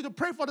use you to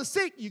pray for the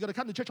sick, you got to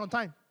come to church on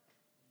time.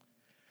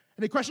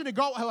 And the question that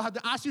God will have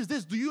to ask you is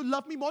this: do you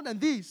love me more than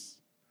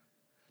these?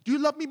 Do you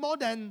love me more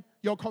than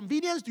your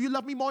convenience? Do you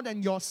love me more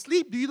than your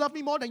sleep? Do you love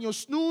me more than your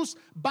snooze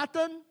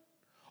button?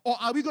 Or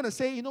are we going to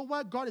say, you know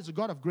what? God is a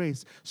God of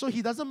grace, so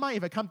He doesn't mind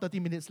if I come 30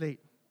 minutes late.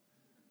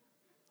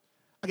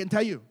 I can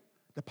tell you,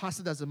 the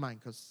pastor doesn't mind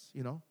because,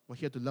 we're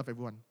here to love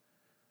everyone.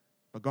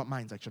 But God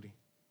minds, actually.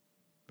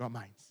 God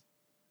minds.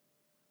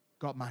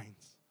 God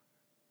minds.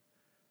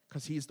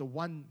 Because He is the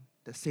one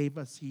that saves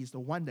us. He is the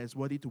one that is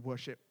worthy to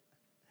worship.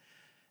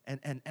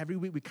 And every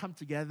week we come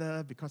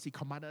together because He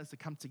commanded us to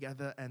come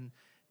together, and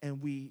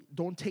we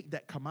don't take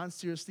that command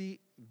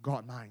seriously.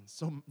 God minds.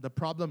 So the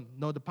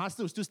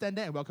pastor will still stand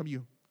there and welcome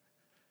you.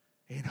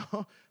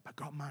 But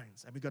God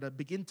minds. And we got to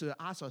begin to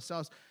ask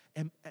ourselves,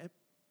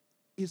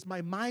 is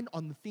my mind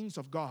on the things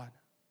of God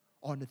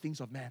or on the things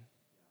of man?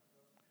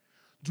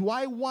 Do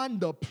I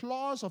want the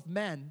applause of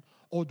man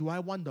or do I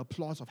want the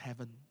applause of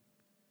heaven?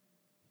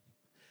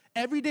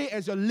 Every day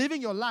as you're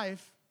living your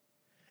life,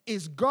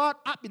 is God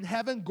up in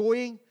heaven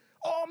going,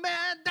 oh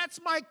man, that's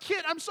my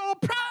kid, I'm so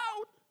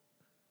proud?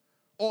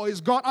 Or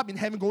is God up in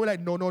heaven going like,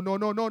 no.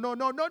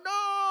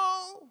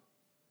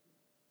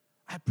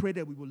 I pray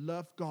that we will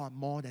love God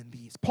more than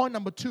these. Point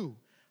number 2,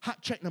 heart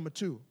check number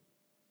 2.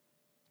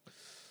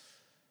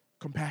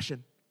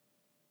 Compassion.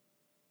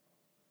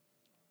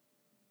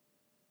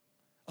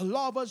 A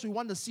lot of us, we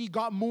want to see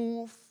God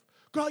move.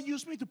 God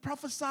used me to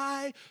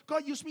prophesy.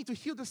 God used me to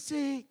heal the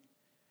sick.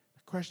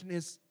 The question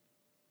is,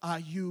 are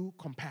you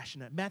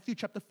compassionate? Matthew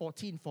chapter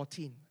 14.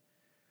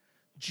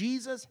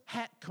 Jesus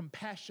had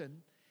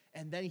compassion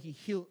and then He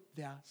healed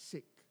their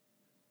sick.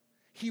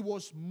 He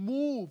was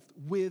moved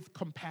with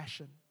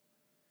compassion.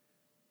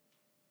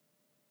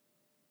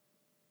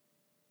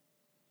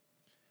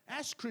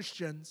 As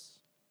Christians,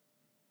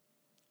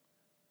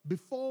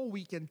 before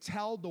we can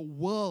tell the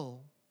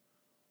world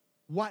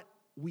what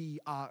we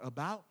are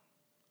about,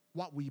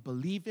 what we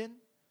believe in,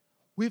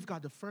 we've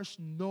got to first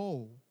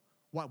know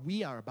what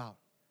we are about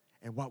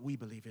and what we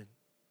believe in.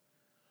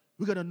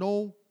 We've got to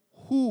know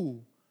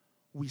who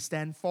we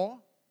stand for,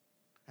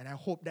 and I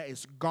hope that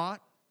is God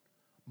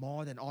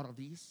more than all of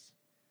these.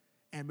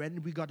 And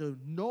when we got to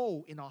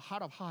know in our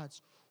heart of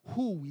hearts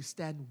who we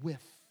stand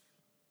with,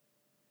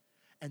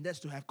 and that's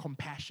to have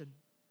compassion.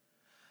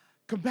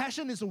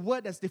 Compassion is a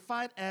word that's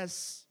defined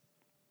as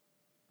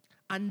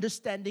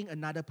understanding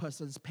another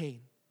person's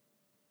pain.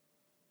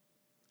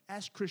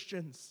 As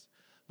Christians,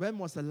 when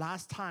was the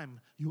last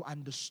time you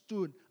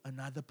understood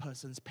another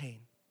person's pain?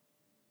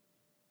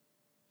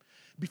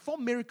 Before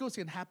miracles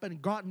can happen,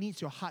 God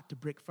needs your heart to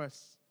break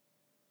first.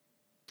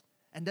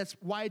 And that's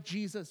why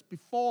Jesus,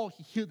 before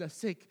he healed the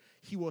sick,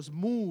 he was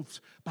moved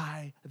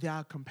by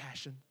their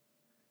compassion.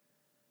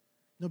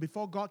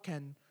 Before God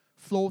can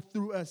flow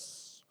through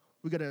us,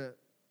 we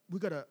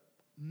gotta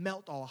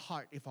melt our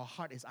heart if our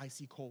heart is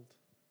icy cold.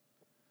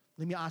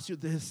 Let me ask you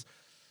this.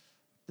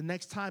 The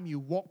next time you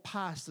walk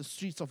past the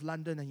streets of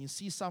London and you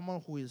see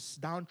someone who is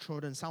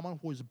downtrodden, someone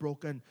who is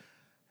broken,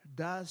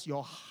 does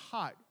your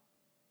heart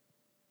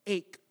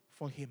ache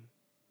for him?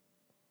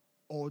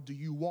 Or do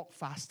you walk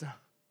faster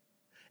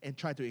and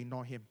try to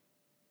ignore him?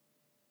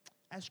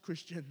 As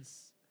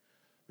Christians,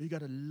 we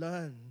got to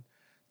learn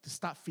to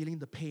start feeling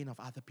the pain of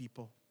other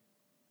people.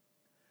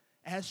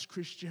 As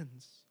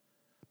Christians,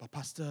 but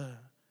Pastor,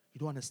 you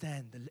don't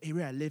understand. The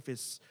area I live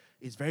is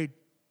very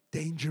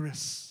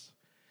dangerous.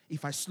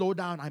 If I slow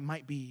down, I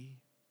might be.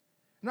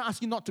 I'm not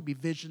asking not to be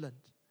vigilant.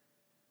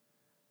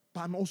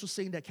 But I'm also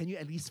saying that can you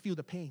at least feel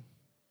the pain?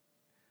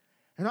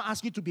 I'm not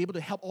asking you to be able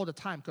to help all the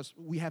time because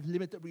we have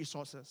limited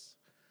resources.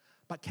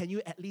 But can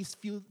you at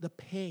least feel the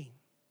pain?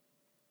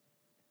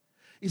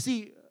 You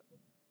see,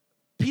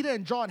 Peter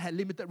and John had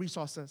limited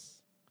resources,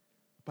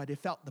 but they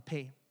felt the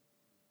pain.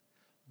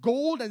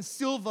 Gold and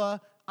silver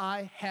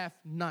I have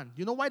none.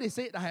 You know why they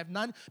say I have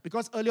none?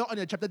 Because earlier on in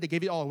the chapter, they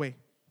gave it all away.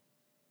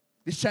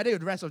 They shared it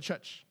with the rest of the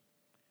church.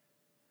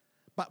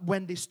 But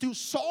when they still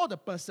saw the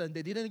person,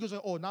 they didn't go say,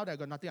 oh, now that I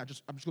got nothing, I'm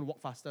just going to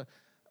walk faster.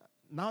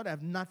 Now that I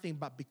have nothing,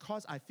 but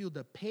because I feel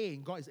the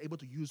pain, God is able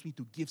to use me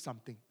to give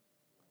something.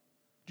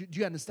 Do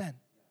you understand?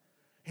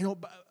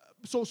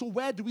 So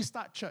where do we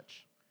start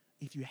church?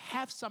 If you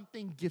have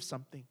something, give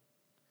something.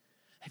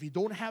 If you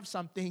don't have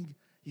something,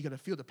 you got to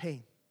feel the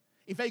pain.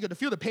 In fact, you got to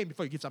feel the pain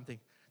before you give something.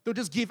 Don't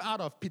just give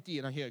out of pity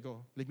and here you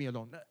go, leave me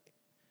alone.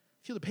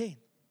 Feel the pain.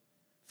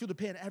 Feel the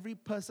pain. Every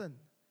person.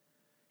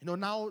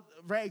 Now,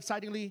 very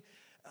excitingly,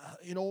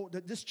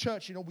 this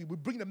church, we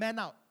bring the men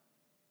out.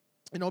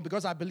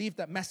 Because I believe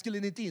that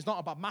masculinity is not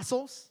about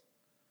muscles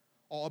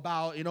or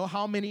about,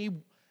 how many,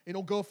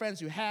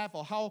 girlfriends you have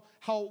or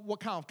what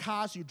kind of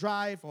cars you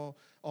drive or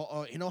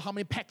how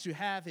many pets you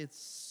have.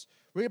 It's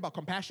really about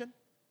compassion.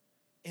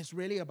 It's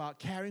really about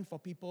caring for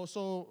people.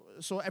 So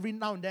every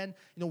now and then,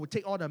 we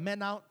take all the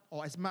men out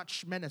or as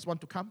much men as want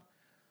to come.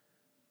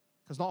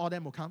 Because not all of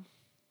them will come.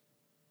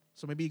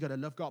 So maybe you got to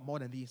love God more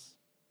than these.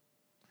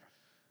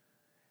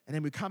 And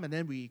then we come and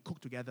then we cook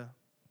together.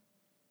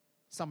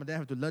 Some of them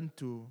have to learn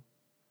to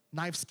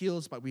knife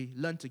skills, but we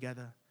learn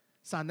together.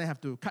 Some of them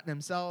have to cut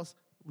themselves.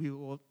 We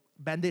will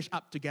bandage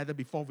up together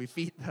before we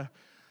feed the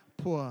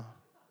poor.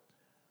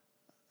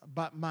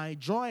 But my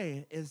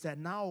joy is that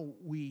now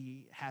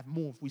we have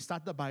moved. We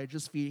started by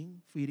just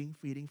feeding.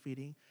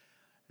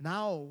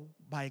 Now,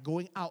 by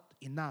going out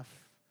enough,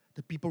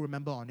 the people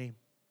remember our name.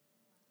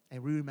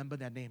 And we remember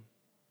their name.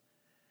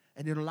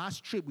 And in the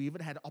last trip, we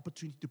even had the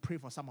opportunity to pray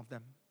for some of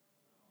them.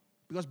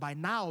 Because by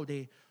now,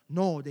 they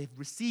know they've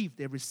received.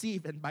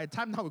 And by the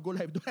time now we go,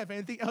 like, we don't have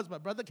anything else.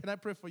 But brother, can I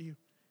pray for you?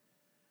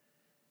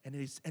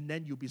 And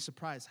then you'll be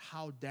surprised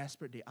how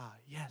desperate they are.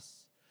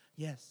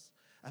 Yes.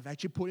 I've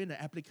actually put in an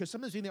application.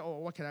 Sometimes you think, oh,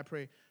 what can I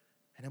pray?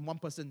 And then one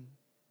person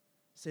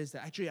says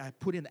that actually I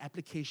put in an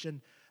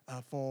application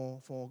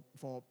for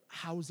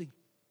housing.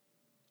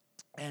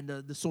 And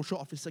the social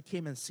officer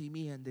came and see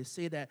me and they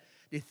say that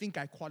they think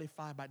I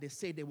qualify, but they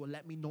say they will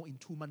let me know in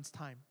 2 months'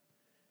 time.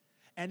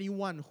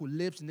 Anyone who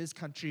lives in this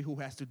country who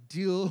has to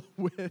deal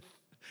with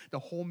the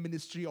home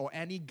ministry or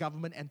any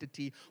government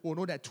entity will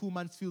know that 2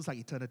 months feels like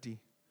eternity.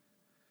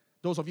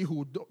 Those of you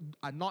who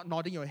are not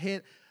nodding your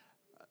head,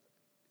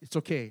 it's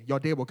okay, your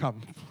day will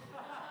come.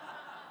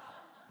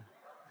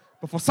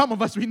 But for some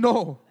of us, we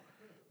know.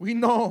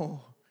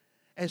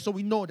 And so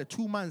we know that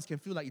 2 months can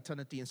feel like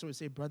eternity. And so we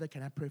say, brother,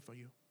 can I pray for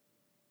you?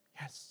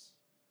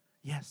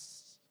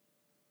 Yes.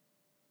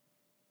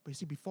 But you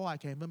see, before I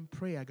can even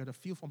pray, I got to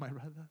feel for my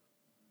brother.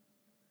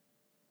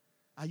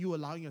 Are you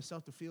allowing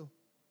yourself to feel?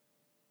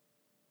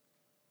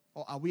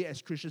 Or are we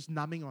as Christians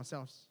numbing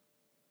ourselves?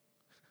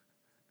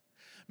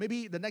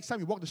 Maybe the next time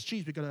we walk the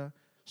streets, we're going to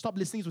stop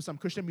listening to some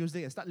Christian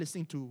music and start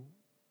listening to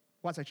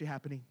what's actually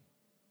happening.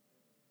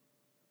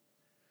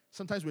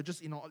 Sometimes we're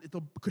just in a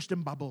little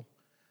Christian bubble.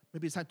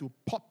 Maybe it's time to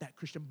pop that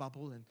Christian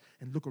bubble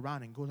and look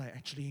around and go like,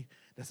 actually,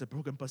 there's a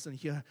broken person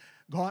here.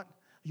 God,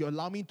 you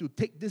allow me to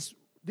take this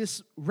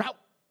route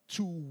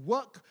to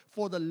work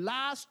for the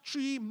last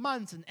 3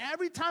 months. And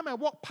every time I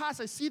walk past,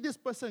 I see this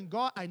person.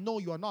 God, I know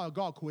you are not a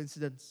God of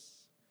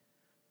coincidence.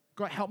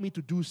 God, help me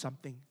to do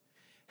something.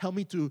 Help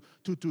me to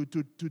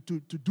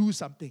do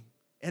something.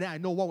 And then I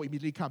know what will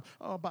immediately come.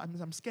 Oh, but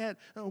I'm scared.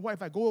 What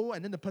if I go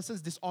and then the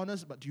person's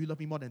dishonest? But do you love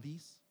me more than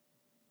these?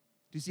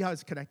 Do you see how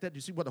it's connected? Do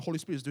you see what the Holy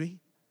Spirit is doing?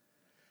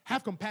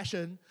 Have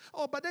compassion.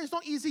 Oh, but then it's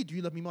not easy. Do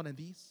you love me more than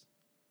these?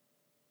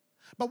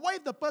 But what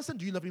if the person,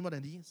 do you love me more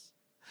than these?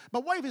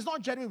 But what if it's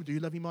not genuine? Do you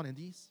love me more than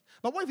these?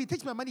 But what if he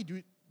takes my money? Do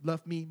you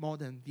love me more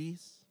than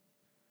these?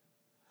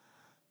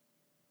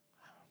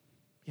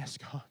 Yes,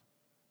 God.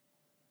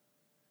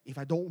 If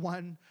I don't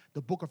want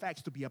the book of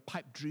Acts to be a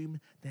pipe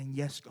dream, then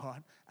yes,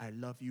 God, I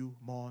love you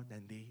more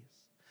than these.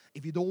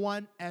 If you don't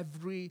want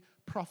every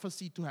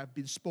prophecy to have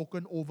been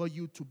spoken over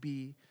you to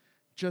be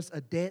just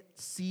a dead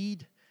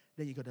seed,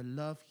 then you got to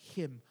love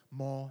him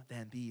more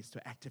than these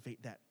to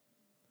activate that.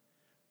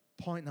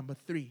 Point number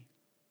 3.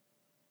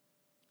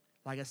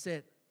 Like I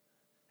said,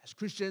 as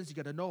Christians, you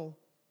got to know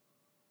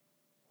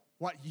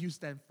what you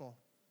stand for.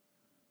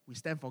 We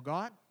stand for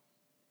God.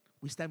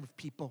 We stand with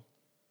people.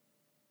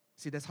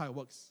 See, that's how it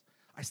works.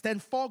 I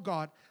stand for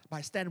God, but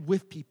I stand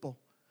with people.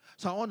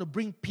 So I want to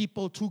bring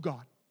people to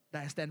God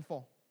that I stand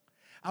for.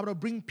 I want to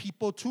bring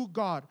people to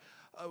God,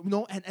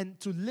 and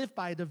to live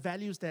by the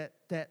values that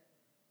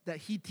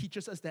he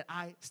teaches us that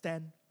I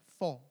stand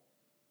for.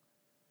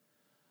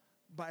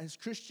 But as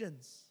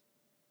Christians,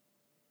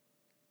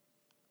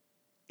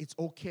 it's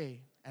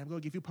okay. And I'm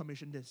going to give you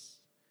permission this.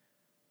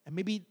 And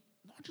maybe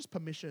not just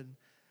permission.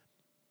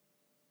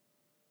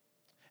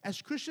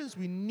 As Christians,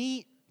 we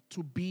need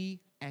to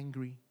be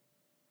angry.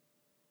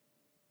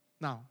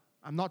 Now,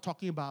 I'm not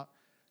talking about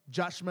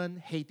judgment,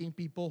 hating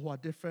people who are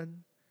different.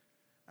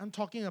 I'm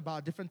talking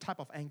about a different type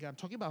of anger. I'm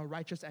talking about a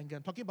righteous anger.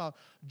 I'm talking about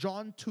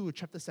John 2,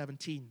 chapter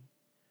 17,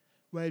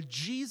 where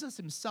Jesus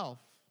himself,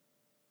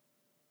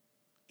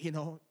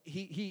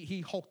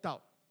 he hulked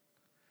out.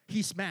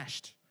 He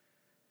smashed.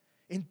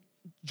 In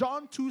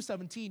John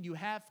 2:17, you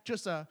have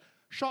just a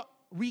short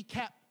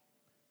recap.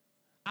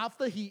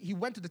 After he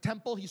went to the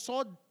temple, he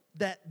saw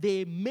that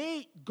they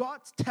made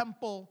God's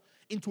temple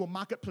into a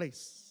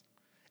marketplace.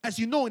 As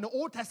you know, in the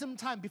Old Testament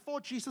time, before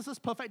Jesus'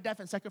 perfect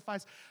death and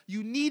sacrifice,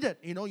 you needed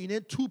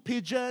 2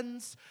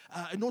 pigeons,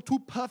 2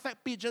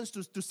 perfect pigeons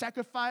to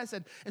sacrifice.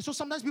 And so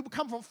sometimes people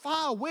come from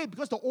far away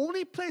because the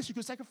only place you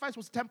could sacrifice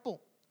was the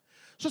temple.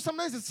 So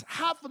sometimes it's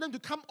hard for them to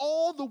come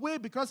all the way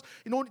because,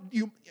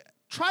 you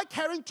try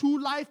carrying 2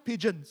 live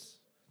pigeons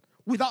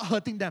without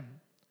hurting them.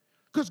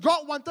 Because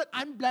God wanted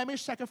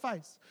unblemished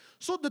sacrifice.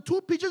 So the 2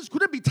 pigeons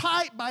couldn't be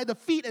tied by the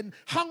feet and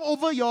hung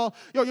over your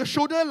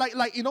shoulder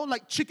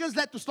like chickens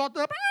led to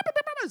slaughter.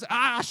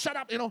 Shut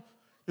up, you're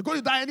going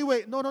to die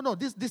anyway. No.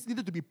 This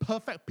needed to be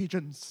perfect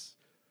pigeons.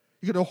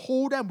 You got to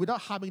hold them without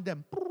harming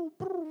them.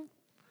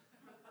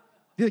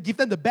 You give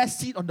them the best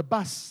seat on the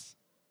bus.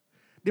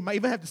 They might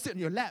even have to sit on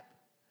your lap.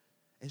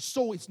 And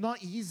so it's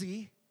not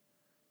easy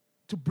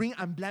to bring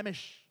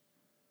unblemished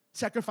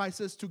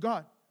sacrifices to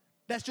God.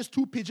 That's just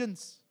 2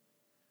 pigeons.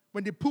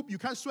 When they poop, you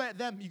can't swear at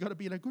them. You got to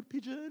be like, good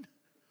pigeon.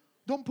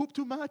 Don't poop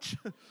too much.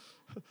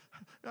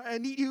 I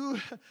need you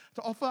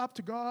to offer up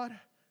to God.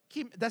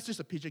 That's just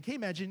a pigeon. Can you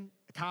imagine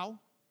a cow?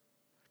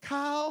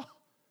 Cow.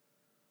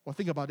 Well,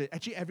 think about it.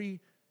 Actually, every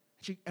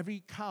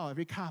cow,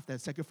 every calf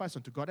that's sacrificed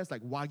unto God, that's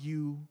like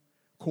Wagyu,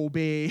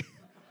 Kobe.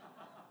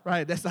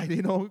 Right? That's like,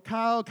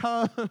 cow.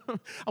 I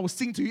will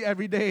sing to you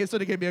every day so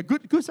they can be a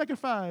good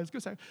sacrifice.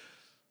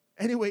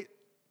 Anyway,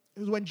 it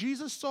was when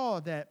Jesus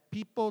saw that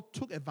people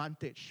took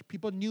advantage.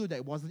 People knew that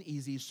it wasn't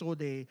easy, so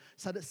they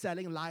started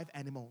selling live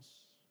animals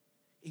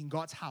in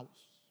God's house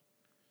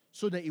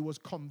so that it was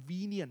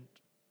convenient.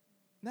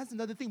 And that's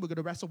another thing we're going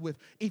to wrestle with.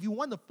 If you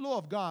want the flow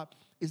of God,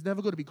 it's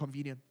never going to be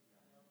convenient.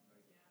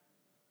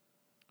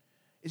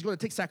 It's going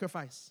to take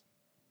sacrifice.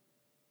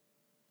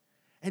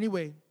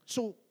 Anyway,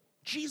 so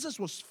Jesus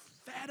was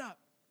fed up.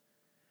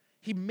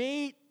 He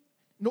made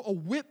a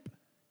whip.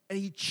 And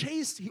he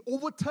chased, he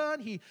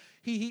overturned,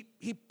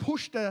 he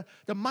pushed the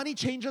money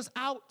changers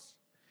out.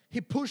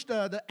 He pushed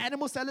the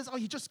animal sellers out.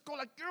 He just go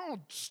like,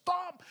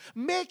 stop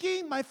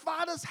making my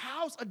Father's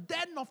house a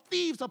den of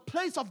thieves, a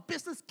place of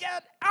business.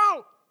 Get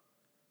out.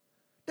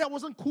 That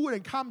wasn't cool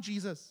and calm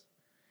Jesus.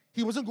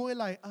 He wasn't going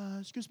like,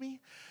 excuse me,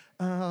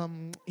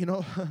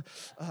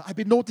 I've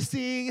been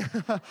noticing,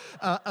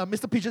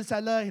 Mr. Pigeon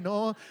Seller,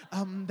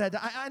 that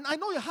I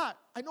know your heart.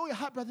 I know your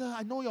heart, brother.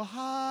 I know your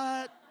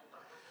heart.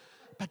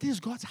 But this is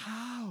God's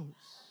house.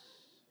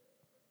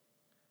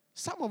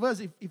 Some of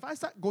us, if I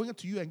start going up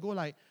to you and go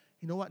like,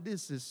 you know what,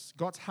 this is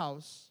God's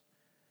house,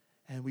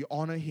 and we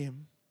honor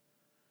him.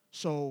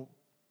 So,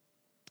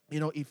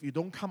 if you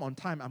don't come on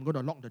time, I'm going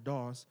to lock the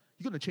doors.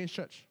 You're going to change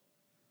church.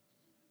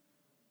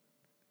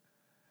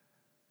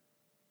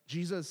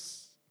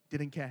 Jesus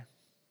didn't care.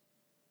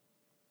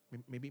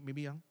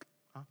 Maybe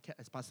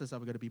as pastors, we're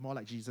going to be more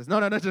like Jesus. No,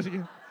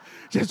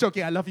 just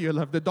joking. I love you.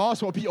 The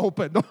doors will be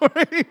open. Don't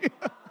worry.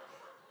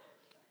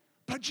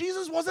 But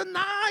Jesus wasn't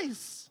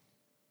nice.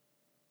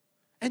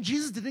 And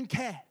Jesus didn't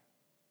care.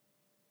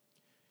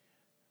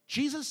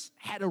 Jesus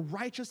had a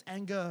righteous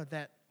anger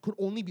that could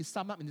only be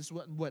summed up in this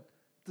word,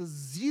 the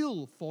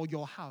zeal for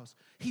your house.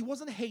 He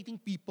wasn't hating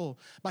people,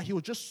 but he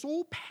was just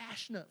so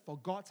passionate for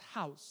God's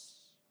house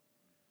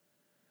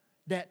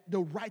that the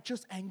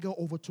righteous anger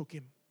overtook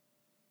him.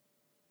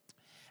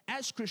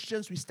 As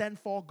Christians, we stand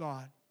for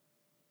God.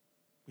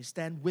 We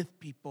stand with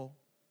people.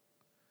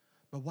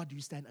 But what do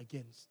you stand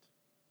against?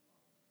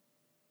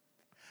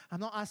 I'm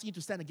not asking you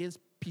to stand against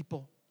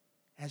people.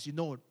 As you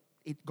know,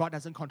 God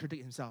doesn't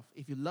contradict himself.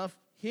 If you love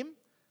him,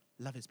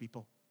 love his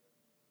people.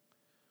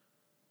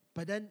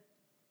 But then,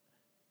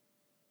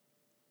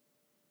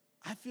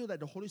 I feel that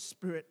the Holy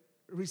Spirit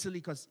recently,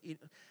 because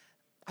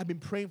I've been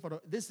praying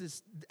for this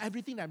is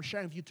everything that I'm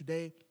sharing with you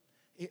today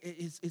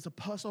is a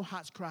personal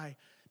heart's cry,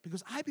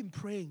 because I've been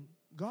praying,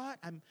 God,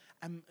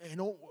 I'm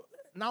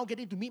now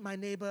getting to meet my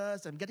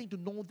neighbors, I'm getting to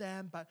know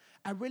them, but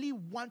I really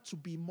want to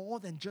be more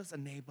than just a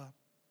neighbor.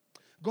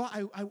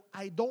 God,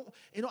 I don't,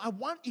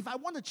 if I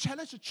want to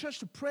challenge the church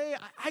to pray,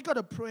 I got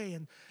to pray.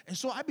 And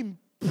so I've been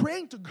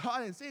praying to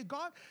God and saying,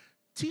 God,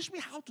 teach me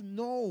how to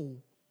know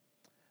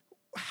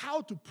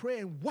how to pray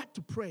and what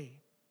to pray.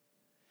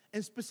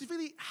 And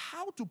specifically,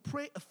 how to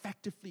pray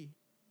effectively.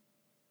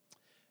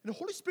 And the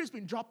Holy Spirit's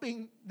been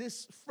dropping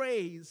this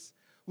phrase,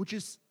 which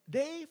is,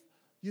 Dave,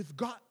 you've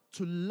got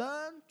to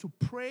learn to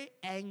pray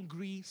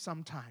angry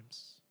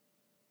sometimes.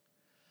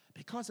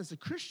 Because as a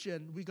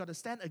Christian, we got to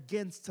stand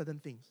against certain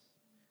things.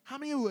 How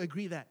many of you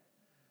agree that?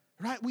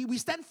 Right? We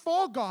stand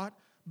for God,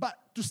 but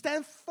to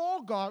stand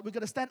for God, we got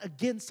to stand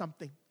against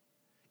something.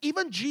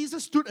 Even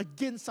Jesus stood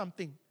against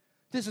something.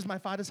 This is my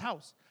Father's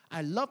house.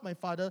 I love my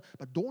Father,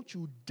 but don't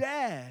you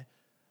dare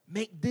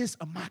make this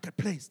a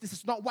marketplace. This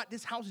is not what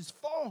this house is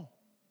for.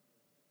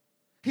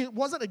 He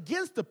wasn't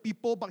against the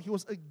people, but he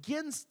was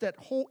against that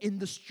whole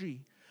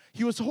industry.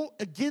 He was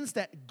against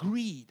that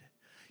greed.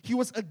 He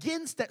was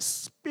against that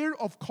spirit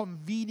of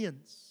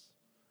convenience.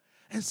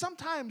 And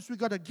sometimes we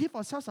got to give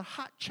ourselves a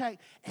heart check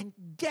and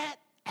get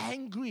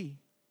angry.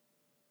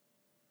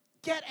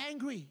 Get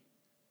angry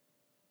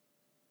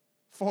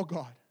for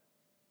God.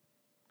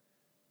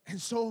 And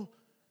so,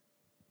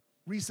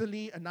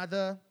 recently,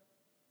 another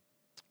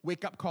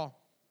wake-up call.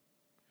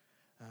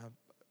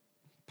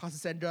 Pastor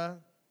Sandra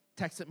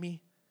texted me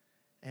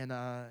and,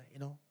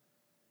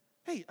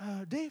 hey,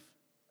 Dave,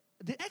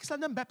 did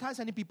Ex-London baptize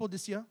any people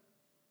this year?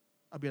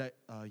 I'll be like,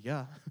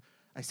 yeah.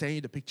 I sent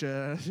you the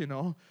pictures,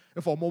 And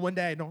for a moment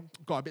there,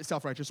 got a bit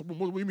self-righteous.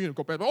 What do you mean? Of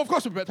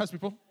course we baptize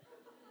people.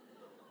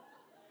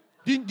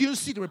 Did you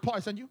see the report I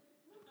sent you?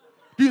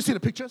 Do you see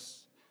the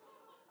pictures?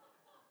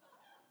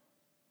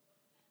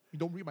 You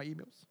don't read my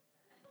emails?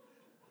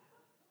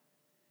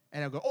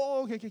 And I'll go,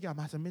 oh, okay, I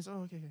must have missed.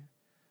 Oh, okay.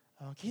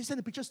 Can you send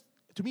the pictures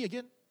to me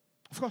again?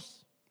 Of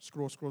course.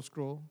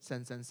 Scroll.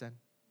 Send.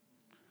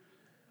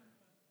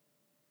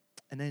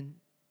 And then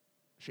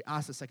she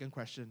asked the second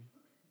question.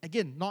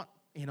 Again, not,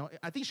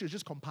 I think she was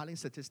just compiling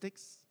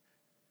statistics.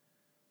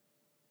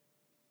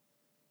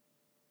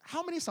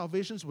 How many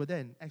salvations were there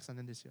in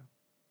Ex-London this year?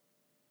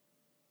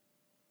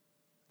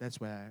 That's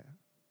where,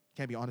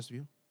 can I be honest with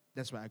you?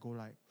 That's where I go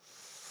like,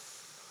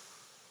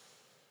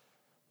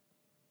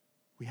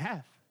 we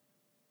have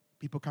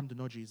people come to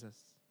know Jesus,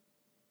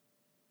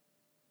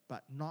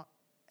 but not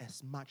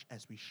as much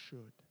as we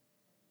should.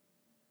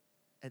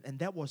 And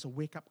that was a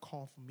wake-up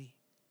call for me.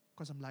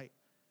 Because I'm like,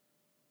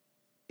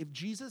 if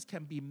Jesus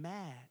can be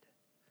mad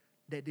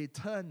that they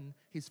turn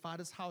his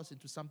Father's house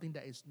into something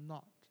that is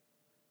not,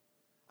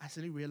 I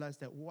suddenly realized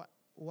that what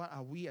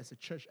are we as a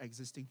church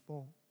existing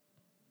for?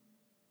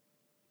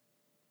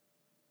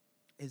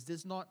 Is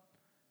this not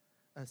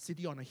a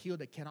city on a hill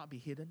that cannot be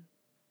hidden?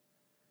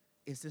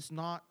 Is this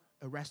not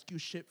a rescue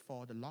ship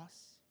for the lost?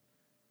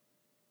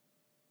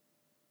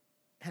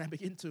 And I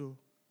begin to,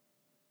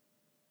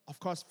 of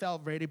course,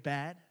 felt very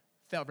bad,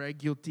 felt very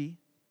guilty.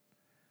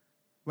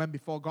 Went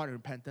before God in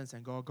repentance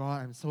and go,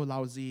 God, I'm so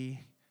lousy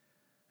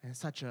and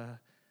such a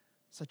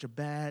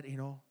bad,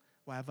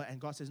 whatever. And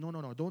God says, no,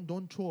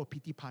 don't throw a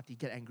pity party,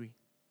 get angry.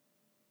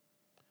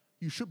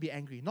 You should be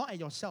angry, not at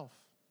yourself,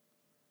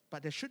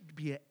 but there should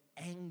be an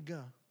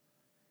anger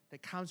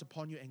that comes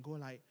upon you and go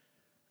like,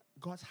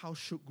 God's house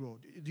should grow.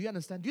 Do you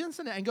understand? Do you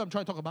understand the anger I'm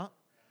trying to talk about?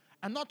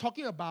 I'm not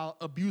talking about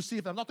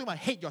abusive. I'm not talking about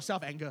hate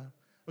yourself anger.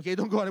 Okay,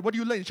 don't go on. What do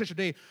you learn in church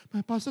today?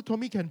 My Pastor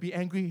Tommy can be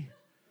angry.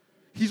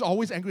 He's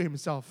always angry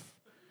himself.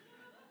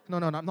 No,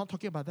 I'm not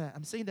talking about that.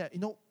 I'm saying that,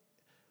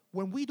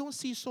 when we don't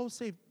see souls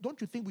saved, don't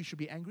you think we should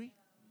be angry?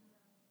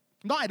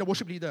 Not at the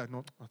worship leader.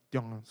 No.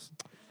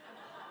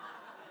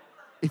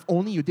 If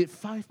only you did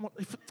 5 more.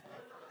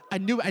 I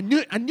knew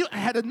I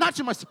had a nudge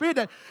in my spirit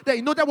that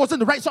that wasn't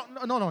the right song.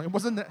 No, it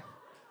wasn't that.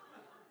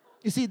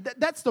 You see,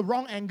 that's the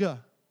wrong anger.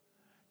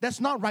 That's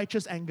not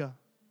righteous anger.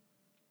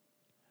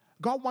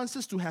 God wants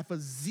us to have a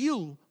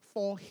zeal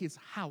for his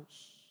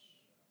house.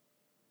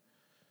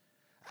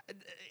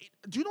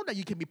 Do you know that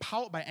you can be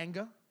powered by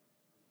anger?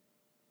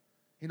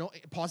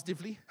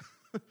 Positively.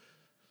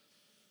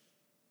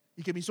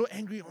 You can be so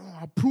angry,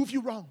 I'll prove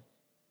you wrong.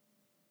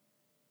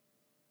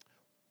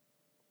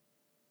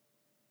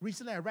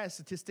 Recently, I read a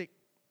statistic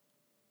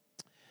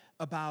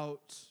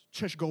about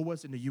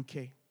churchgoers in the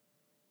UK.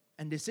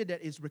 And they say that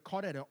it's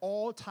recorded at an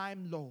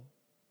all-time low.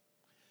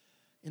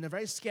 In a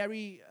very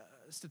scary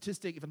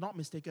statistic, if I'm not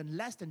mistaken,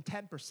 less than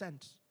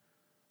 10%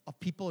 of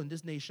people in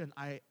this nation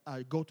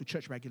go to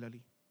church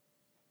regularly.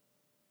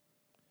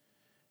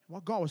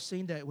 What God was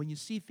saying, that when you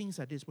see things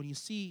like this, when you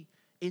see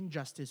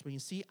injustice, when you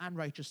see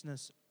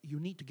unrighteousness, you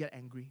need to get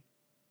angry.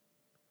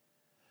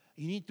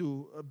 You need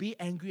to be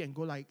angry and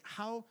go like,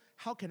 how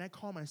can I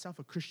call myself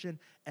a Christian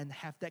and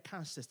have that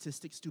kind of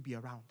statistics to be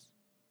around?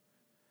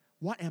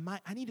 What am I?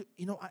 I need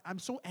to, I'm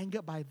so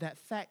angered by that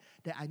fact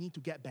that I need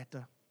to get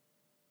better.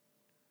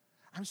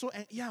 I'm so,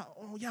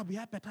 we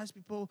have baptized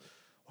people.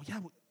 Oh, yeah,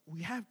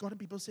 we have gotten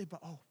people saved,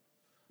 but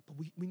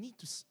we need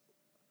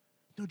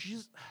to,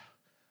 Jesus,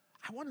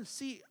 I want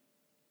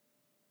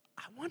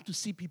to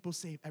see people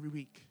saved every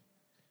week.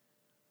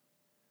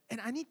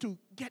 And I need to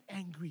get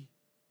angry.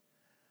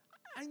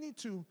 I need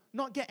to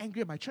not get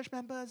angry at my church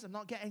members and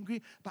not get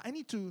angry, but I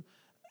need to,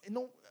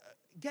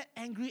 get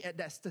angry at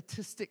that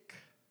statistic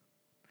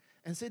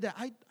and say that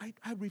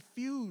I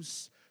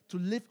refuse to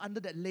live under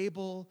that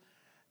label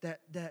that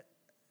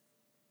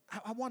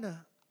I want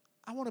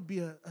to be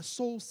a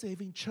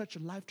soul-saving church, a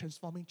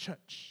life-transforming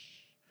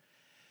church.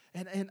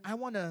 And I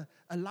want to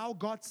allow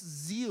God's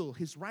zeal,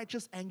 His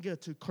righteous anger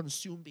to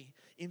consume me.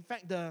 In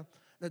fact, the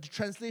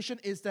translation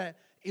is that,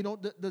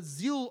 the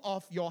zeal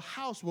of your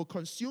house will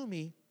consume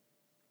me.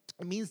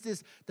 It means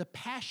this: the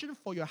passion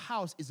for your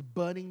house is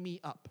burning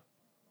me up.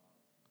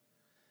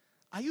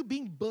 Are you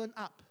being burned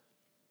up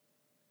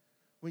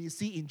when you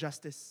see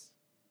injustice?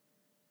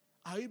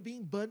 Are you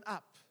being burned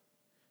up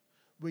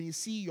when you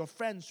see your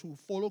friends who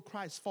follow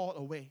Christ fall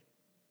away?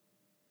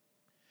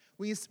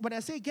 When I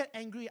say get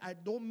angry, I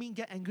don't mean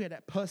get angry at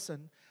that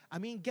person. I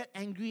mean get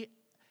angry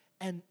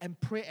and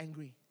pray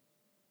angry.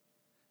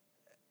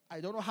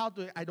 I don't know how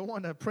to, I don't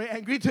want to pray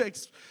angry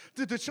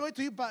to show it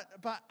to you, but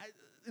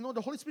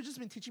the Holy Spirit just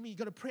been teaching me, you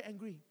got to pray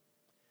angry.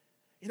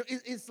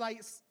 It's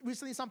like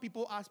recently some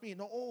people ask me,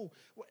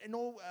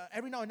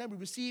 every now and then we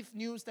receive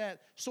news that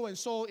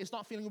so-and-so is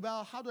not feeling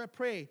well. How do I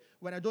pray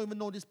when I don't even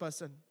know this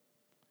person?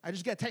 I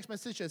just get a text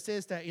message that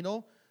says that,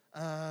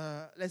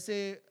 let's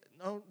say,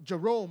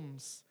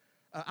 Jerome's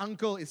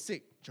uncle is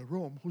sick.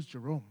 Jerome, who's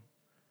Jerome?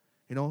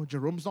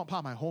 Jerome's not part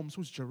of my home.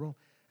 Who's Jerome?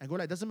 And go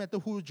like, doesn't matter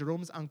who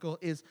Jerome's uncle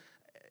is.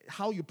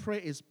 How you pray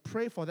is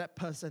pray for that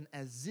person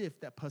as if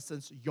that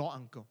person's your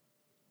uncle.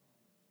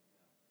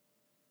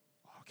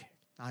 Okay,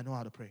 I know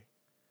how to pray.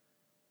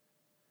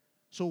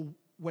 So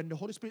when the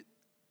Holy Spirit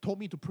told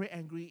me to pray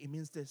angry, it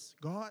means this: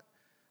 God,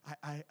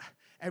 I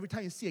every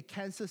time you see a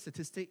cancer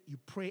statistic, you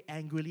pray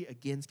angrily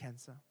against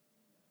cancer.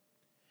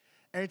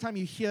 Every time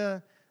you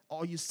hear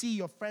or you see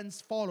your friends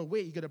fall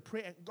away, you got to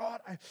pray. And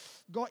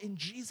God, in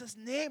Jesus'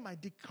 name, I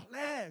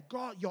declare,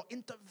 God, your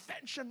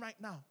intervention right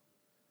now.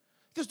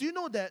 Because do you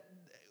know that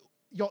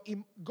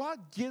God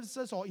gives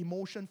us our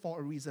emotion for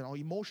a reason? Our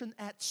emotion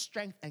adds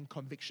strength and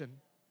conviction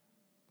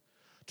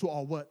to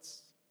our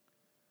words.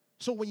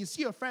 So when you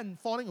see your friend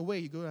falling away,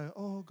 you go like,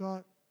 oh,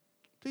 God,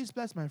 please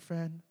bless my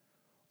friend.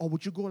 Or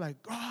would you go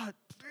like, God,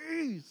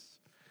 please,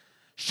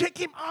 shake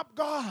him up,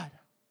 God?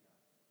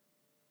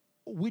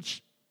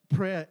 Which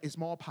prayer is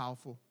more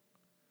powerful?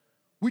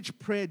 Which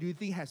prayer do you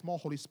think has more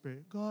Holy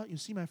Spirit? God, you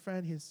see my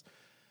friend, he's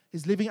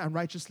living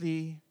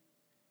unrighteously.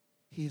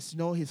 He's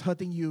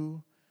hurting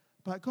you.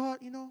 But God,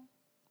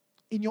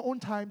 in your own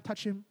time,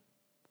 touch him.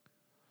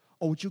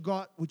 Or would you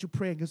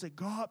pray and you say,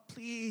 God,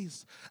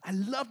 please, I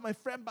love my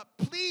friend, but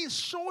please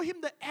show him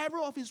the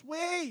error of his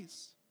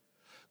ways.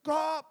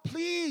 God,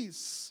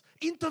 please,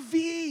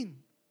 intervene.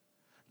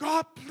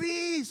 God,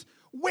 please,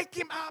 wake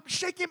him up,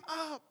 shake him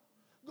up.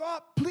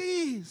 God,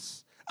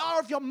 please,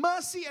 out of your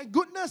mercy and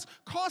goodness,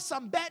 cause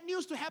some bad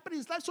news to happen in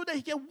his life so that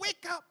he can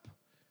wake up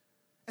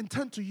and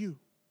turn to you.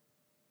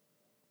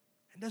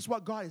 And that's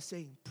what God is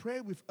saying. Pray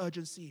with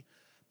urgency.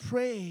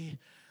 Pray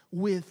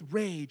with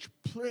rage.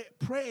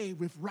 Pray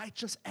with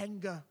righteous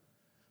anger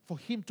for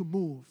him to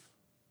move.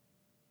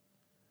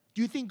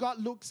 Do you think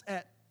God looks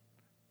at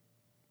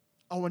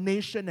our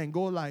nation and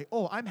go like,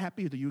 oh, I'm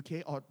happy with the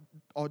UK?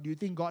 Or do you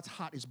think God's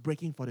heart is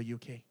breaking for the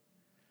UK?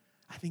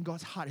 I think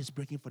God's heart is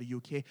breaking for the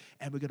UK,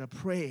 and we're going to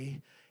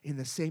pray in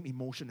the same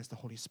emotion as the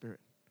Holy Spirit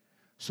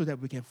so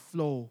that we can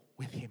flow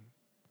with him.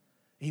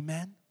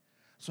 Amen?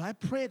 So I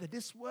pray that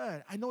this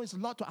word, I know it's a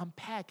lot to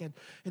unpack, and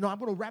I'm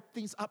going to wrap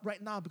things up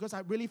right now because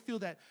I really feel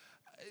that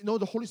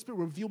the Holy Spirit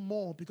will reveal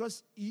more,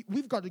 because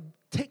we've got to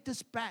take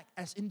this back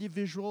as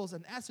individuals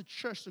and as a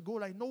church to go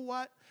like, you know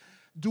what?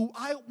 Do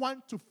I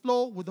want to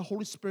flow with the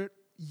Holy Spirit?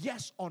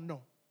 Yes or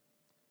no?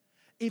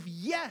 If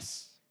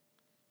yes,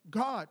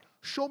 God,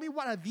 show me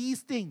what are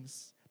these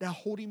things that are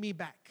holding me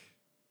back.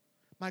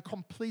 My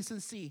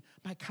complacency,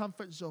 my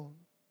comfort zone.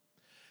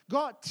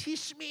 God,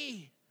 teach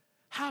me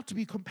how to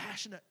be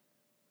compassionate.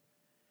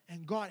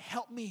 And God,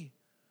 help me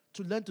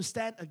to learn to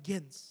stand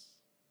against.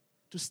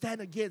 To stand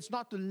against,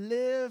 not to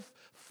live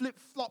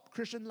flip-flop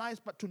Christian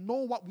lives, but to know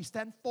what we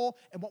stand for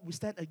and what we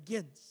stand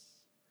against.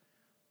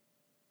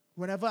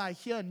 Whenever I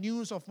hear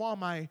news of one of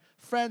my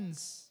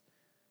friends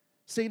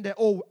saying that,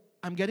 oh,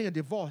 I'm getting a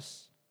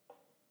divorce,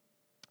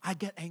 I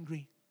get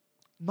angry.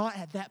 Not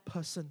at that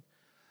person,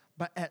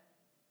 but at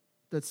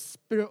the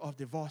spirit of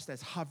divorce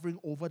that's hovering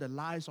over the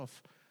lives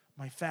of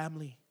my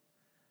family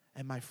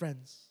and my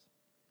friends.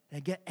 And I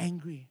get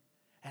angry.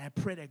 And I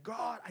pray that,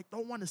 God, I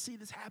don't want to see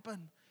this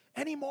happen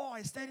anymore.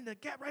 I stand in the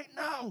gap right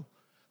now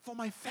for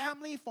my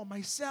family, for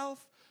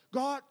myself.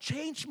 God,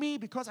 change me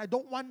because I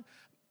don't want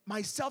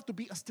myself to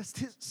be a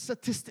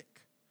statistic.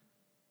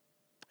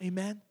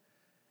 Amen.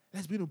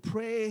 Let's begin to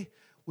pray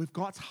with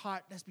God's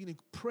heart. Let's begin to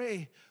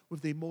pray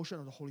with the emotion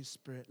of the Holy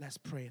Spirit. Let's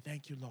pray.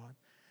 Thank you, Lord.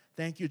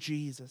 Thank you,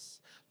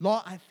 Jesus.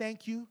 Lord, I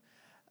thank you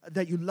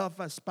that you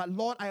love us. But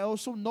Lord, I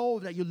also know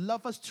that you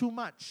love us too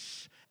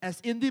much as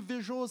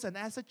individuals and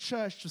as a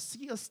church to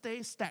see us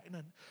stay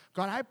stagnant.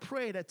 God, I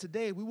pray that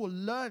today we will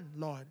learn,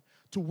 Lord,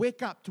 to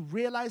wake up, to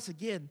realize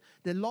again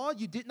that,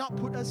 Lord, you did not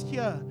put us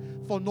here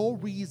for no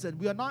reason.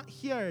 We are not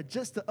here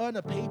just to earn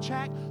a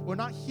paycheck. We're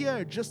not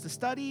here just to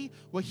study.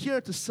 We're here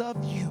to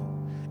serve you.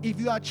 If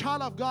you are a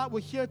child of God,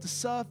 we're here to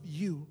serve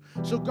you.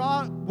 So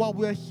God, while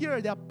we're here,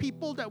 there are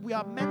people that we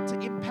are meant to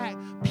impact,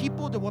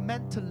 people that we're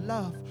meant to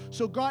love.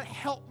 So God,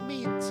 help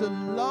me to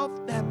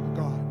love them,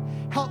 God.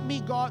 Help me,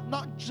 God,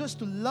 not just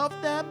to love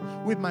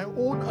them with my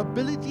own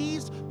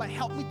abilities, but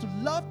help me to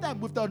love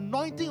them with the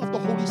anointing of the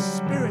Holy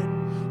Spirit.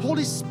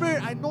 Holy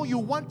Spirit, I know you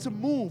want to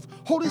move.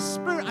 Holy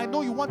Spirit, I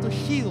know you want to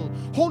heal.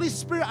 Holy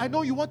Spirit, I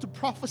know you want to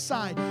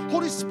prophesy.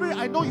 Holy Spirit,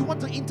 I know you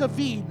want to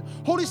intervene.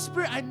 Holy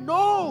Spirit, I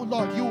know,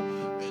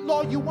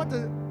 Lord, you want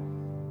to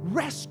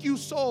rescue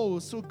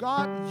souls. So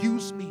God,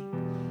 use me.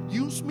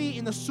 Use me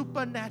in a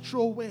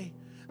supernatural way.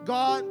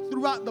 God,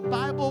 throughout the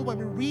Bible, when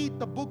we read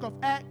the book of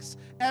Acts,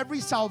 every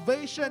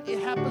salvation, it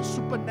happens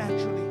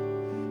supernaturally.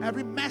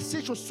 Every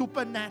message was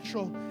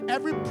supernatural.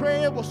 Every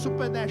prayer was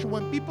supernatural.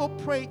 When people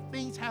prayed,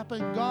 things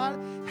happened. God,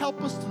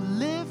 help us to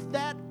live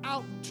that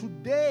out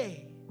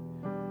today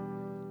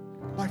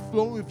by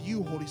flowing with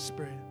you, Holy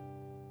Spirit.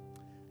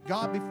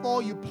 God,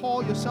 before you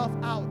pour yourself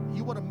out,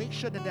 you want to make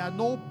sure that there are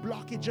no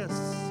blockages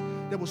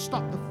that will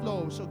stop the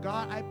flow. So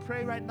God, I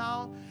pray right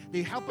now that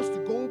you help us to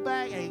go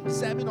back and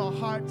examine our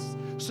hearts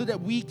so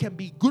that we can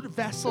be good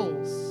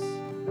vessels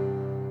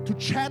to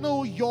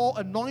channel your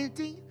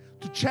anointing,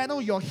 to channel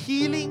your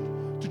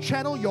healing, to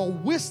channel your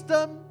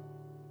wisdom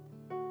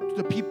to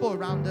the people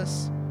around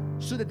us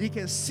so that they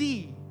can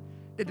see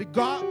that the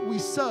God we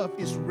serve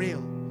is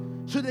real.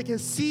 So they can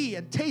see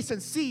and taste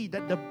and see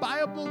that the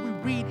Bible we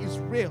read is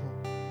real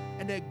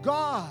and that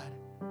God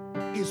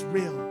is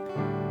real.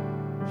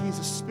 He is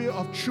a spirit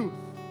of truth.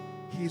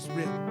 He is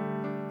real.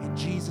 In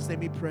Jesus' name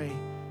we pray.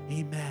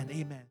 Amen.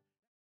 Amen.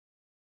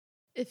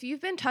 If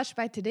you've been touched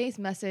by today's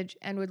message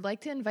and would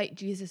like to invite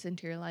Jesus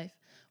into your life,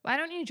 why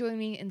don't you join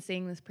me in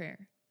saying this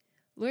prayer?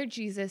 Lord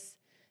Jesus,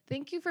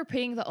 thank you for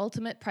paying the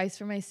ultimate price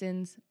for my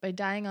sins by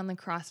dying on the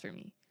cross for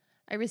me.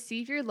 I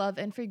receive your love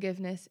and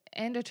forgiveness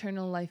and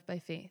eternal life by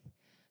faith.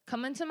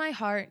 Come into my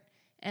heart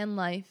and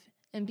life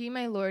and be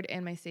my Lord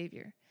and my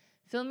Savior.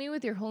 Fill me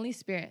with your Holy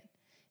Spirit.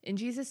 In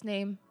Jesus'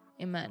 name,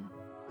 amen.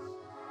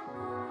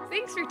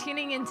 Thanks for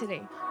tuning in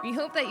today. We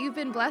hope that you've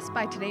been blessed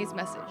by today's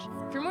message.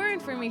 For more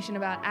information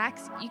about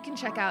Acts, you can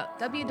check out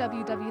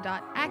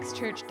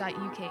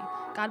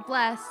www.actschurch.uk. God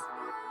bless.